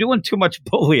anything. You're doing too much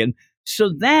bullying.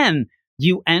 So then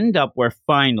you end up where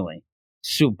finally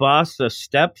Tsubasa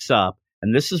steps up.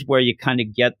 And this is where you kind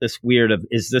of get this weird of,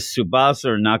 is this Tsubasa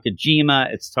or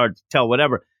Nakajima? It's hard to tell,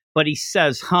 whatever. But he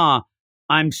says,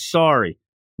 I'm sorry.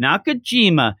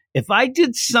 Nakajima, if I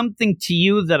did something to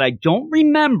you that I don't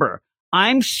remember,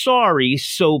 I'm sorry.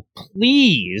 So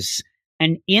please.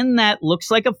 And in that looks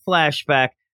like a flashback.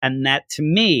 And that, to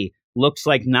me, looks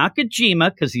like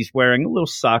Nakajima, because he's wearing a little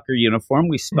soccer uniform.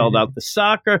 We spelled out the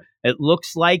soccer. It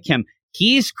looks like him.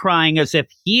 He's crying as if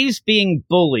he's being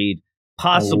bullied,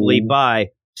 possibly by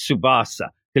Tsubasa,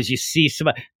 because you see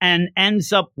Tsubasa, and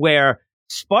ends up where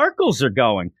sparkles are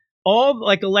going, all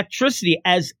like electricity,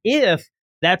 as if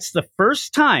that's the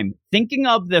first time thinking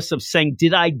of this, of saying,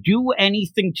 did I do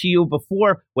anything to you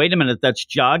before? Wait a minute, that's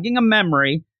jogging a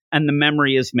memory, and the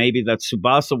memory is maybe that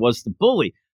Tsubasa was the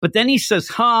bully. But then he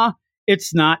says,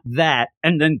 it's not that,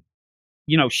 and then,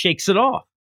 shakes it off.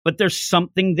 But there's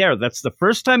something there. That's the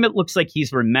first time it looks like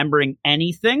he's remembering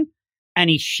anything, and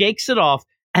he shakes it off.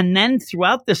 And then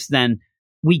throughout this, then,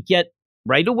 we get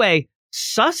right away,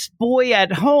 sus boy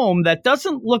at home that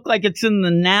doesn't look like it's in the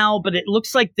now, but it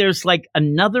looks like there's like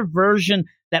another version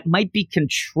that might be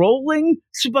controlling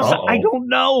Tsubasa. I don't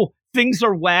know. Things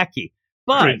are wacky.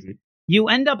 But crazy. You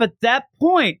end up at that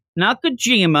point,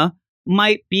 Nakajima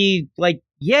might be like,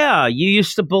 yeah, you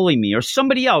used to bully me, or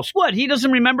somebody else. What? He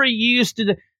doesn't remember you used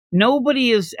to.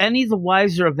 Nobody is any the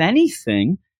wiser of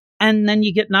anything. And then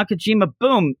you get Nakajima,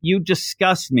 boom, you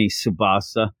disgust me,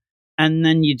 Tsubasa. And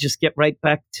then you just get right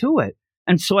back to it.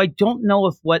 And so I don't know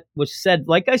if what was said,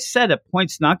 like I said, at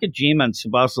points, Nakajima and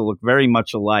Tsubasa look very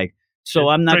much alike. So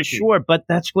I'm not sure, but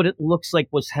that's what it looks like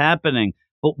was happening.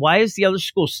 But why is the other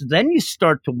school? So then you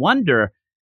start to wonder,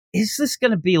 is this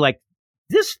going to be like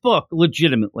this book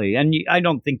legitimately? And I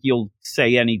don't think you'll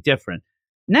say any different.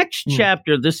 Next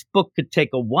chapter, this book could take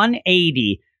a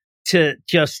 180 to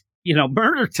just,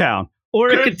 Murder Town. Or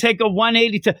it could take a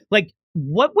 180 to, like,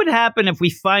 what would happen if we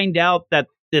find out that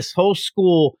this whole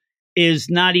school is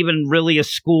not even really a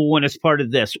school when it's part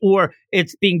of this, or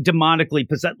it's being demonically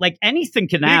possessed? Like, anything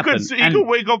can happen. He could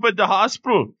wake up in the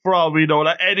hospital for all we know.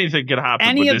 Like, anything can happen.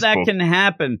 Any of that can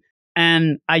happen.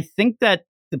 And I think that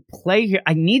the play here,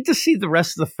 I need to see the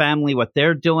rest of the family, what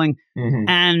they're doing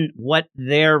and what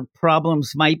their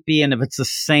problems might be, and if it's the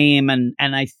same. And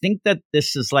I think that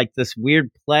this is like this weird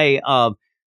play of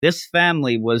this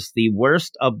family was the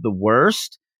worst of the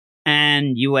worst,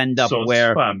 and you end up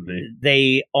where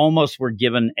they almost were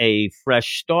given a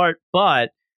fresh start, but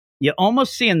you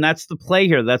almost see, and that's the play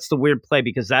here. That's the weird play,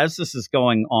 because as this is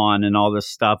going on and all this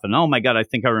stuff, and oh my God, I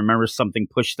think I remember something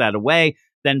pushed that away,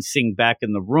 then seeing back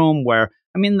in the room where,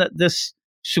 I mean, this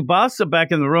Tsubasa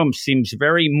back in the room seems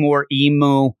very more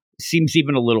emo, seems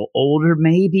even a little older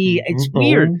maybe. It's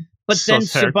weird. But then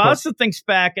Tsubasa thinks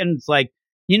back and it's like,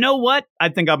 you know what? I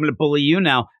think I'm going to bully you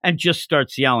now, and just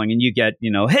starts yelling. And you get,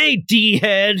 hey,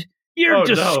 D-head, you're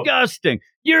disgusting. No.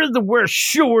 You're the worst,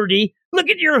 Shorty. Look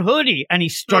at your hoodie. And he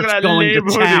starts going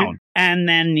to town. And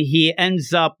then he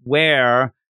ends up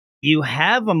where you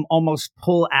have him almost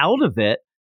pull out of it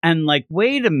and like,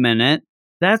 wait a minute,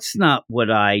 that's not what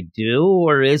I do,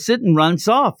 or is it? And runs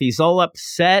off. He's all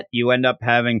upset. You end up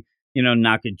having,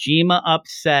 Nakajima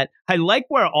upset. I like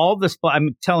where all this,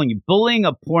 I'm telling you, bullying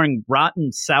of pouring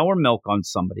rotten sour milk on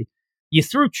somebody. You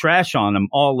threw trash on him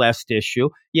all last issue.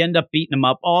 You end up beating him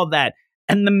up, all that.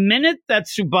 And the minute that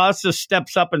Tsubasa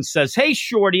steps up and says, hey,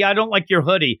 Shorty, I don't like your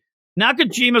hoodie,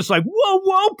 Nakajima's like,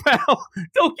 whoa, pal,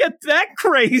 don't get that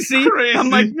crazy. I'm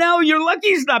like, no, you're lucky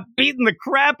he's not beating the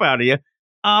crap out of you.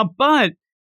 But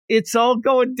it's all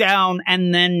going down,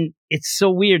 and then it's so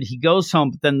weird. He goes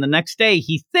home, but then the next day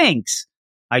he thinks,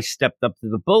 I stepped up to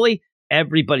the bully.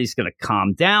 Everybody's going to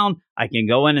calm down. I can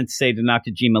go in and say to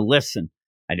Nakajima, listen,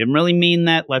 I didn't really mean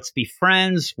that. Let's be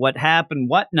friends. What happened?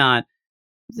 Whatnot.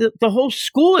 The whole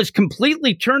school is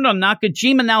completely turned on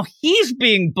Nakajima. Now he's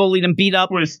being bullied and beat up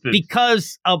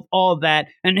because of all that.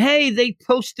 And hey, they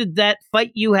posted that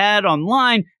fight you had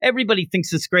online. Everybody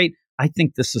thinks it's great. I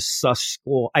think this is sus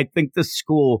school. I think this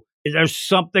school, there's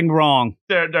something wrong.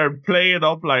 They're playing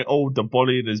up like, oh, the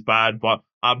bullying is bad. But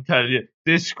I'm telling you,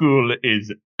 this school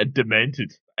is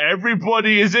demented.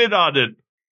 Everybody is in on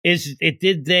it.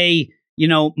 Did they...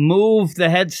 move the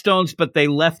headstones, but they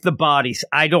left the bodies.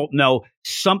 I don't know.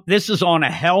 This is on a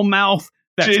hellmouth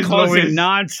that's causing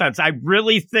nonsense. I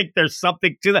really think there's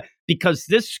something to that, because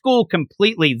this school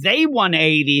completely, they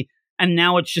 180, and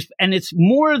now it's just, and it's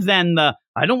more than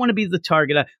I don't want to be the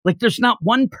target. Like, there's not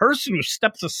one person who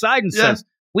steps aside and says,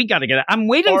 we got to get it. I'm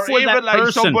waiting for that person. Or even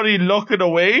like somebody looking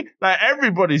away. Like,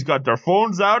 everybody's got their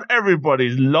phones out.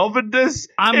 Everybody's loving this.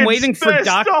 I'm waiting for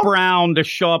Doc Brown to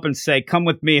show up and say, come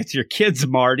with me. It's your kids,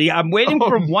 Marty. I'm waiting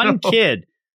for one kid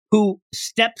who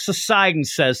steps aside and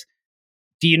says,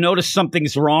 do you notice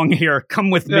something's wrong here? Come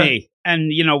with me.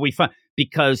 And, we find,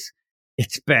 because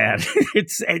it's bad.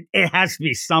 It has to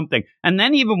be something. And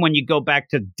then even when you go back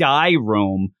to Die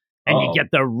Room and you get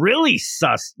the really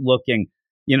sus looking,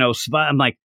 I'm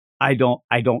like, I don't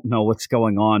know what's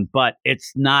going on, but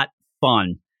it's not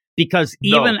fun, because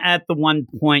even at the one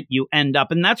point you end up,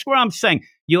 and that's where I'm saying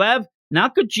you have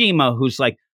Nakajima who's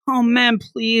like, oh man,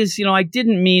 please, I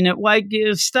didn't mean it. Why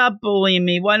stop bullying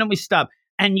me? Why don't we stop?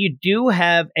 And you do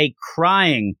have a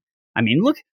crying. I mean,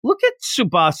 look at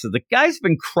Tsubasa. The guy's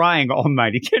been crying all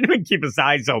night. He can't even keep his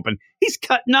eyes open. He's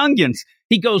cutting onions.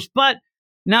 He goes, but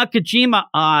Nakajima,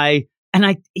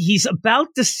 he's about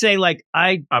to say, like,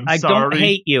 I don't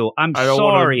hate you. I'm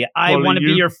sorry. I want to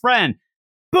be your friend.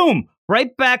 Boom.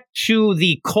 Right back to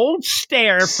the cold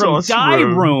stare from Die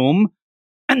Room.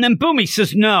 And then boom, he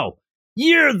says, no,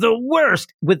 you're the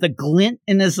worst, with a glint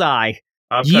in his eye.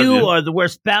 You are the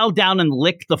worst. Bow down and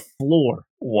lick the floor.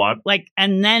 What? Like,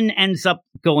 and then ends up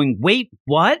going, wait,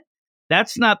 what?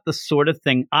 That's not the sort of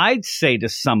thing I'd say to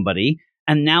somebody.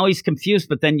 And now he's confused.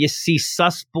 But then you see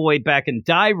Sus Boy back in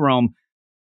Die Room.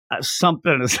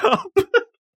 Something is up.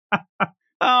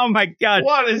 Oh my God.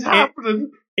 What is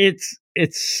happening? It's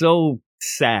so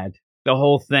sad, the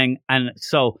whole thing. And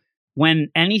so when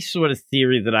any sort of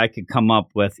theory that I could come up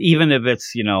with, even if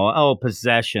it's,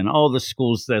 possession, the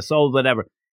school's this, whatever,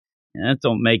 that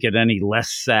don't make it any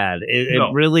less sad. It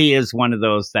really is one of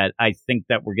those that I think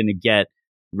that we're going to get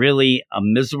really a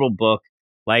miserable book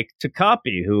like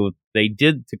Takapi, who they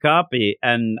did Takapi.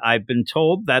 And I've been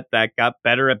told that got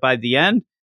better by the end.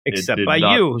 Except by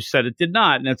you, who said it did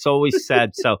not. And it's always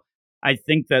sad. So I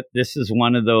think that this is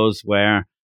one of those where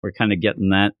we're kind of getting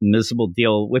that miserable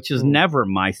deal, which is never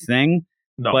my thing.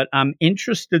 No. But I'm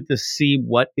interested to see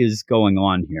what is going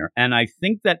on here. And I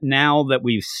think that now that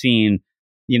we've seen,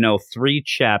 3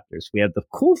 chapters, we had the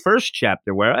cool first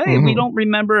chapter where, hey, we don't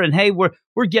remember. And hey,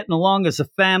 we're getting along as a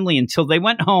family until they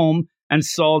went home and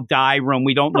saw Die Room.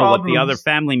 We don't know what the other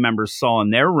family members saw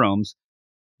in their rooms.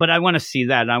 But I want to see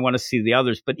that, and I want to see the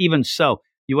others. But even so,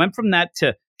 you went from that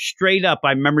to straight up,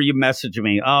 I remember you messaging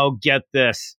me, oh, get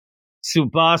this.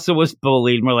 Tsubasa was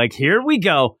bullied. And we're like, here we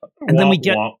go. And then we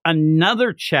get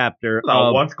another chapter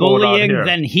of what's going on bullying. here?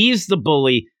 Then he's the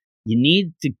bully. You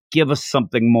need to give us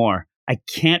something more. I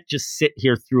can't just sit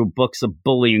here through books of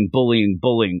bullying.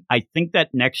 I think that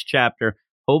next chapter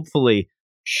hopefully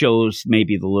shows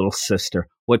maybe the little sister,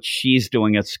 what she's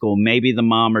doing at school, maybe the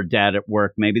mom or dad at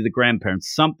work, maybe the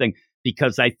grandparents, something.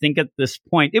 Because I think at this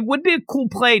point, it would be a cool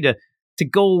play to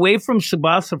go away from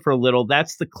Tsubasa for a little.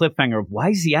 That's the cliffhanger of why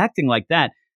is he acting like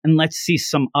that? And let's see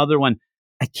some other one.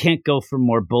 I can't go for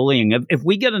more bullying. If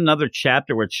we get another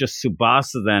chapter where it's just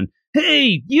Tsubasa, then,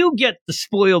 hey, you get the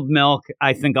spoiled milk,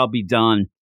 I think I'll be done.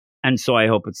 And so I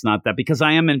hope it's not that, because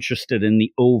I am interested in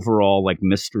the overall like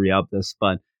mystery of this.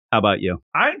 But how about you?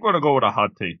 I'm going to go with a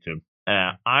hot take, Jim.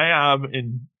 I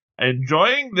am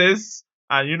enjoying this.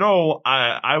 And you know,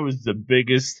 I was the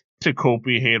biggest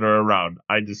Tecopi hater around.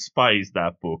 I despise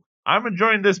that book. I'm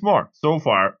enjoying this more so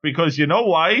far because you know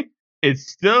why?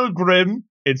 It's still grim.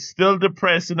 It's still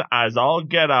depressing as all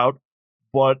get out.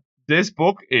 But this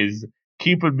book is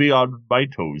keeping me on my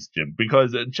toes, Jim.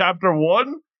 Because in chapter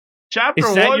one...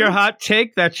 Is that your hot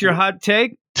take? That's your hot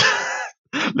take?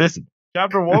 Listen,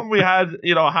 chapter 1, we had,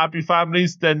 happy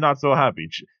families, then not so happy.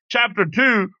 Chapter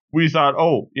 2, we thought,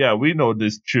 oh, yeah, we know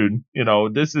this tune.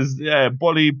 This is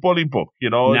bully book.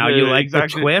 Now you like the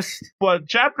twist? But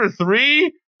chapter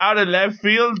 3, out of left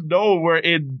field, no, we're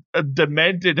in a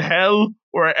demented hell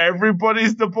where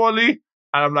everybody's the bully.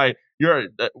 And I'm like,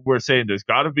 we're saying there's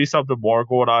got to be something more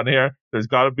going on here. There's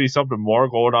got to be something more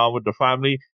going on with the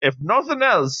family. If nothing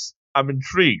else, I'm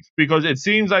intrigued because it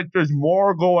seems like there's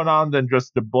more going on than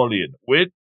just the bullying. With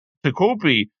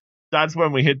Tecopi, that's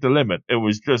when we hit the limit. It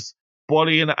was just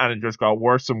bullying and it just got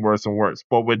worse and worse and worse.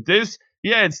 But with this,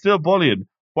 yeah, it's still bullying.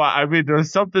 But I mean,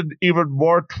 there's something even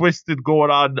more twisted going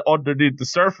on underneath the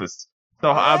surface.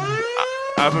 So I'm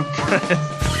impressed.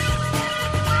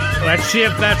 Let's see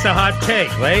if that's a hot take,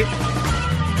 right?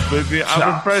 Maybe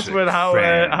I'm impressed with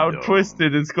how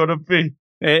twisted it's going to be.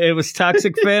 It was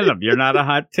Toxic Fandom. You're not a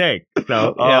hot take.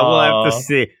 So, yeah, we'll have to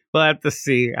see. We'll have to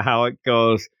see how it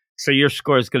goes. So your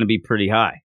score is going to be pretty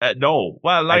high. No.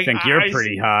 Well, I think you're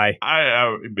pretty high.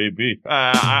 Maybe.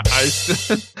 I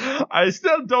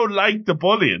still don't like the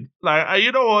bullying. Like,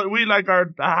 you know what? We like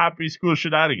our happy school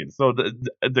shenanigans. So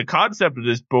the concept of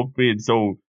this book being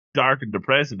so dark and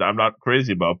depressing, I'm not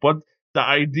crazy about. But the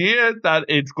idea that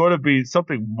it's going to be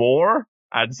something more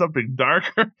and something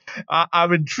darker,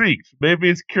 I'm intrigued. Maybe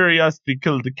it's curiosity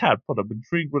killed the cat, but I'm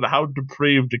intrigued with how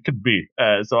depraved it can be.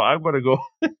 So I'm going to go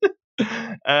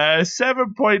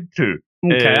 7.2.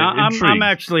 Okay, I'm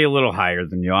actually a little higher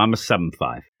than you. I'm a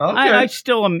 7.5. Okay. I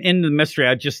still am in the mystery.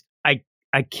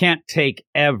 I can't take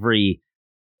every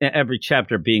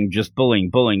chapter being just bullying,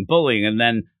 and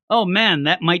then, oh man,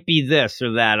 that might be this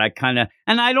or that.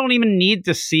 And I don't even need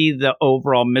to see the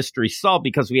overall mystery solved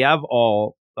because we have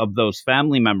all of those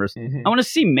family members. Mm-hmm. I want to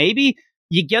see, maybe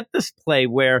you get this play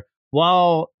where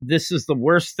while this is the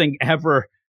worst thing ever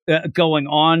going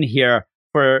on here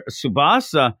for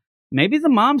Tsubasa, maybe the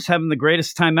mom's having the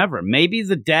greatest time ever. Maybe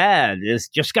the dad is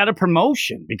just got a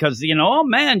promotion because, oh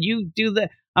man, you do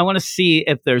that. I want to see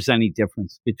if there's any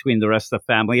difference between the rest of the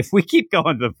family. If we keep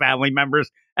going to the family members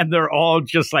and they're all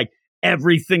just like,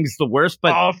 everything's the worst,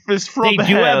 but Office from they hell.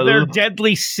 Do have their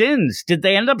deadly sins. Did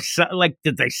they end up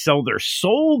did they sell their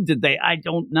soul? I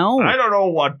don't know. I don't know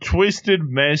what twisted,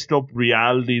 messed up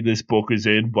reality this book is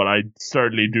in, but I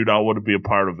certainly do not want to be a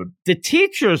part of it. The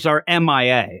teachers are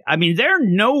MIA. I mean, they're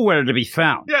nowhere to be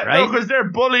found. Yeah, right? because they're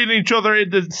bullying each other in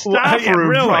the staff room.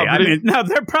 Really? Probably. I mean, no,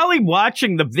 they're probably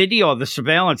watching the video of the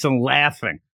surveillance and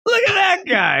laughing. Look at that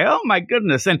guy. Oh, my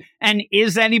goodness. And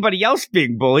is anybody else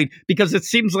being bullied? Because it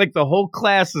seems like the whole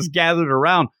class is gathered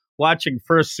around watching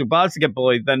first Tsubasa get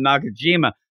bullied, then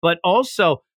Nakajima. But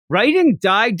also writing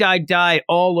die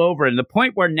all over. And the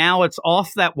point where now it's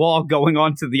off that wall going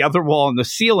onto the other wall on the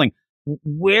ceiling.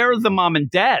 Where are the mom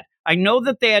and dad? I know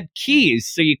that they had keys,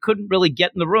 so you couldn't really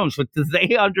get in the rooms. But do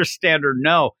they understand or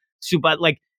no? But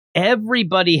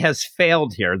everybody has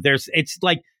failed here. It's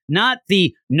like, not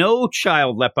the no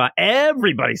child left behind.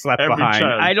 Everybody's left behind.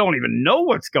 Child. I don't even know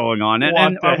what's going on.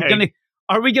 And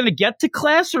are we gonna get to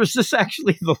class, or is this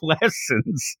actually the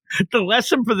lessons? The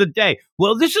lesson for the day.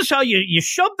 Well, this is how you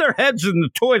shove their heads in the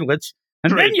toilets,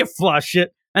 and then you flush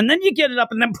it, and then you get it up,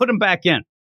 and then put them back in.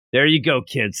 There you go,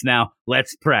 kids. Now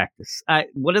let's practice.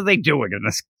 What are they doing in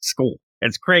this school?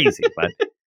 It's crazy, but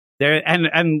there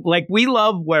and like we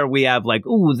love where we have like,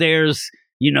 ooh, there's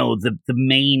the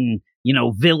main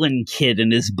villain kid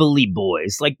and his bully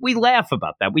boys. Like, we laugh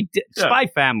about that. Spy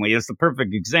Family is the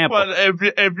perfect example.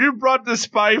 But if you brought the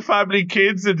Spy Family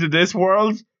kids into this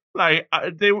world, like,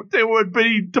 they would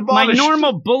be demolished. My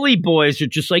normal bully boys are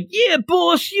just like, yeah,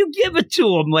 boss, you give it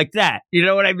to them, like that. You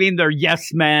know what I mean? They're yes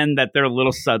men, that they're a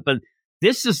little son. But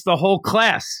this is the whole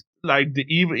class. Like,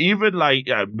 even like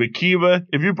Makiba,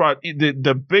 if you brought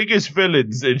the biggest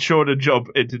villains in Shonen Jump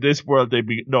into this world, they'd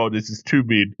be, no, this is too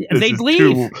mean. They'd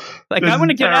leave. I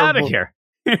want to get out of here.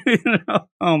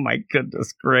 Oh my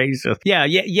goodness gracious. Yeah,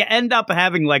 you end up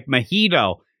having like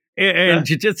Mahito in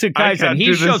Jujutsu Kaisen.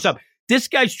 He shows up. This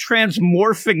guy's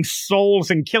transmorphing souls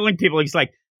and killing people. He's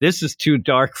like, this is too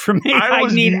dark for me. I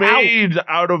was made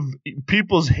out of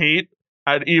people's hate.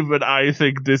 And even I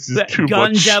think this is too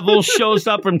Gun much. Gun Devil shows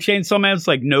up from Chainsaw Man. It's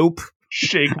like, nope.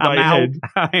 Shake my head.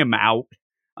 I am out.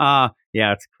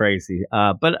 Yeah, it's crazy.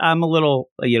 But I'm a little,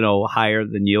 higher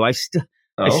than you. I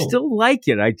still like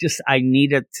it. I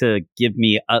need it to give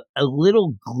me a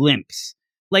little glimpse.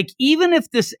 Like, even if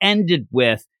this ended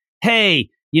with, hey,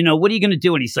 what are you going to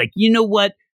do? And he's like, you know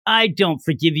what? I don't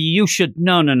forgive you. You should.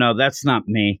 No, that's not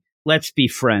me. Let's be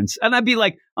friends. And I'd be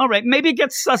like, all right, maybe it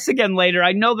gets sus again later.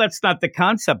 I know that's not the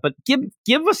concept, but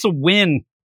give us a win.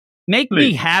 Make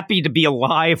me happy to be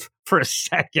alive for a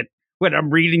second when I'm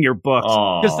reading your books.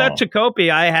 Because that Chakotay,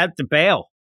 I had to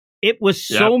bail. It was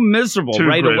so miserable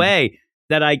right away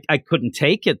that I couldn't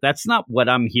take it. That's not what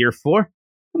I'm here for.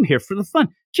 I'm here for the fun.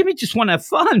 Jimmy just want to have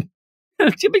fun.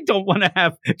 Jimmy don't want to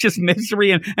have just misery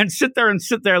and sit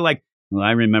there like, well,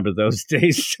 I remember those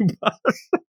days.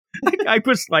 I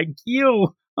was like,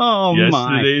 you. Oh,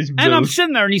 Yesterday's my. And I'm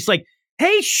sitting there, and he's like,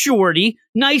 hey, shorty,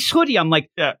 nice hoodie. I'm like,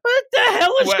 what the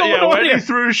hell is going on when here? He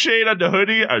threw shade on the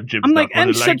hoodie. I'm like,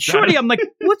 and said shorty. I'm like,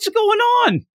 what's going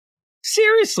on?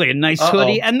 Seriously, a nice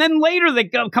hoodie. And then later they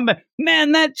come back.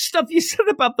 Man, that stuff you said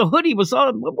about the hoodie was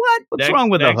all, what? What's wrong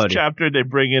with the hoodie? Next chapter, they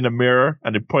bring in a mirror,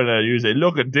 and they point at you and say,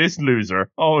 look at this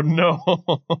loser. Oh, no.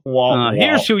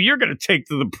 Here's who you're going to take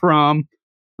to the prom.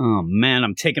 Oh, man,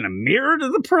 I'm taking a mirror to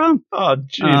the prom? Oh,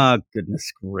 jeez. Oh,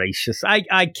 goodness gracious.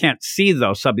 I can't see,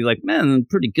 though, so I'll be like, man,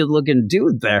 pretty good-looking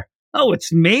dude there. Oh,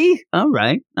 it's me? All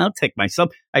right, I'll take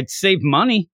myself. I'd save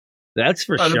money. That's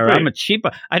for sure. I'm a cheap...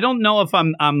 I don't know if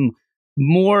I'm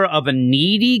more of a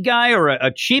needy guy or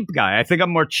a cheap guy. I think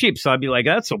I'm more cheap, so I'd be like,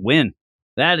 that's a win.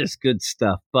 That is good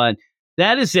stuff. But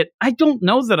that is it. I don't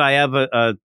know that I have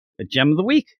a gem of the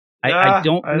week. I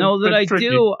don't know that I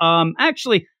do.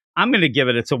 Actually... I'm going to give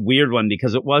it's a weird one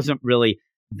because it wasn't really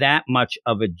that much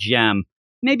of a gem.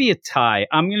 Maybe a tie.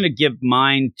 I'm going to give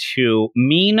mine to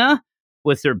Mina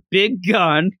with her big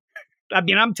gun. I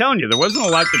mean, I'm telling you, there wasn't a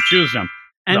lot to choose from.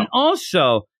 And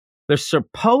also the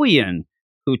Serpoian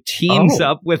who teams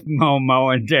up with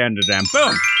Momo and Dandadan.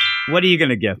 Boom. What are you going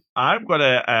to give? I'm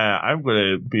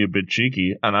gonna be a bit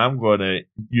cheeky, and I'm gonna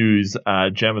use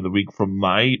gem of the week from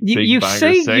my big banger You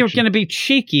say section. You're going to be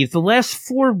cheeky. The last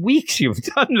 4 weeks you've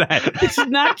done that. It's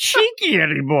not cheeky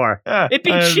anymore. It'd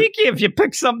be cheeky if you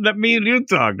pick something that me and you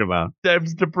talked about.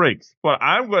 Them's the breaks. But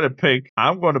I'm gonna pick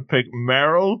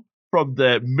Meryl from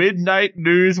the Midnight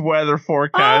News weather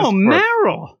forecast. Oh,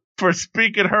 Meryl for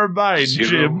speaking her mind,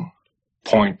 Jim.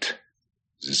 0.0.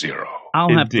 I'll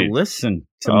have to listen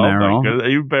to Meryl. My God.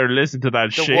 You better listen to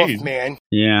that shade. Wolfman.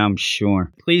 Yeah, I'm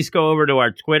sure. Please go over to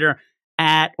our Twitter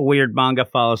at Weird Manga.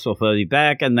 Follow us, we'll follow you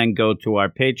back. And then go to our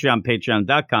Patreon,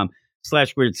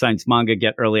 patreon.com/Weird Science Manga.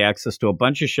 Get early access to a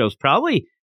bunch of shows, probably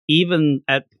even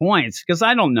at points, because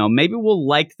I don't know. Maybe we'll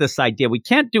like this idea. We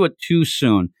can't do it too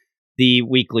soon, the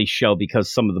weekly show,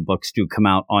 because some of the books do come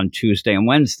out on Tuesday and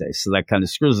Wednesday. So that kind of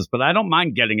screws us. But I don't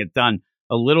mind getting it done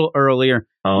a little earlier,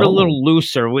 or a little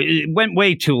looser. It went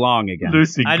way too long again.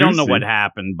 I don't know what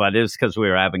happened, but it's because we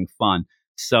were having fun.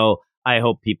 So I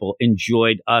hope people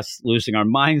enjoyed us losing our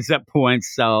minds at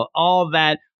points. So all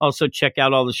that. Also check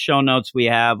out all the show notes. We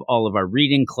have all of our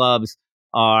reading clubs,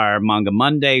 our Manga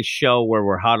Monday show where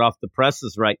we're hot off the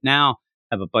presses right now.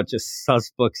 Have a bunch of sus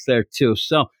books there too.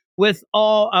 So with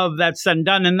all of that said and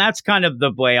done, and that's kind of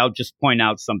the way, I'll just point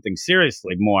out something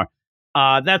seriously more.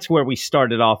 That's where we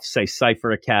started off, say,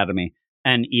 Cypher Academy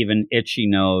and even Itchy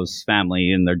Nose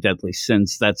Family in their Deadly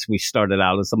Sins. We started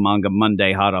out as a Manga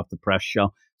Monday hot off the press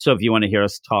show. So if you want to hear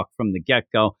us talk from the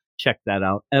get-go, check that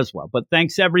out as well. But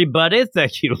thanks, everybody.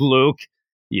 Thank you, Luke,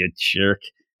 you jerk.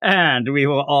 And we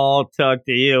will all talk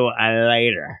to you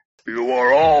later. You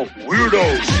are all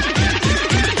weirdos.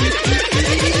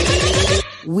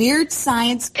 Weird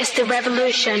Science. It's the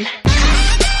revolution.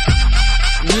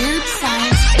 Weird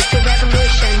Science. It's the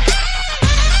revolution.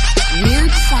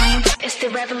 Weird Science. It's the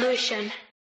revolution.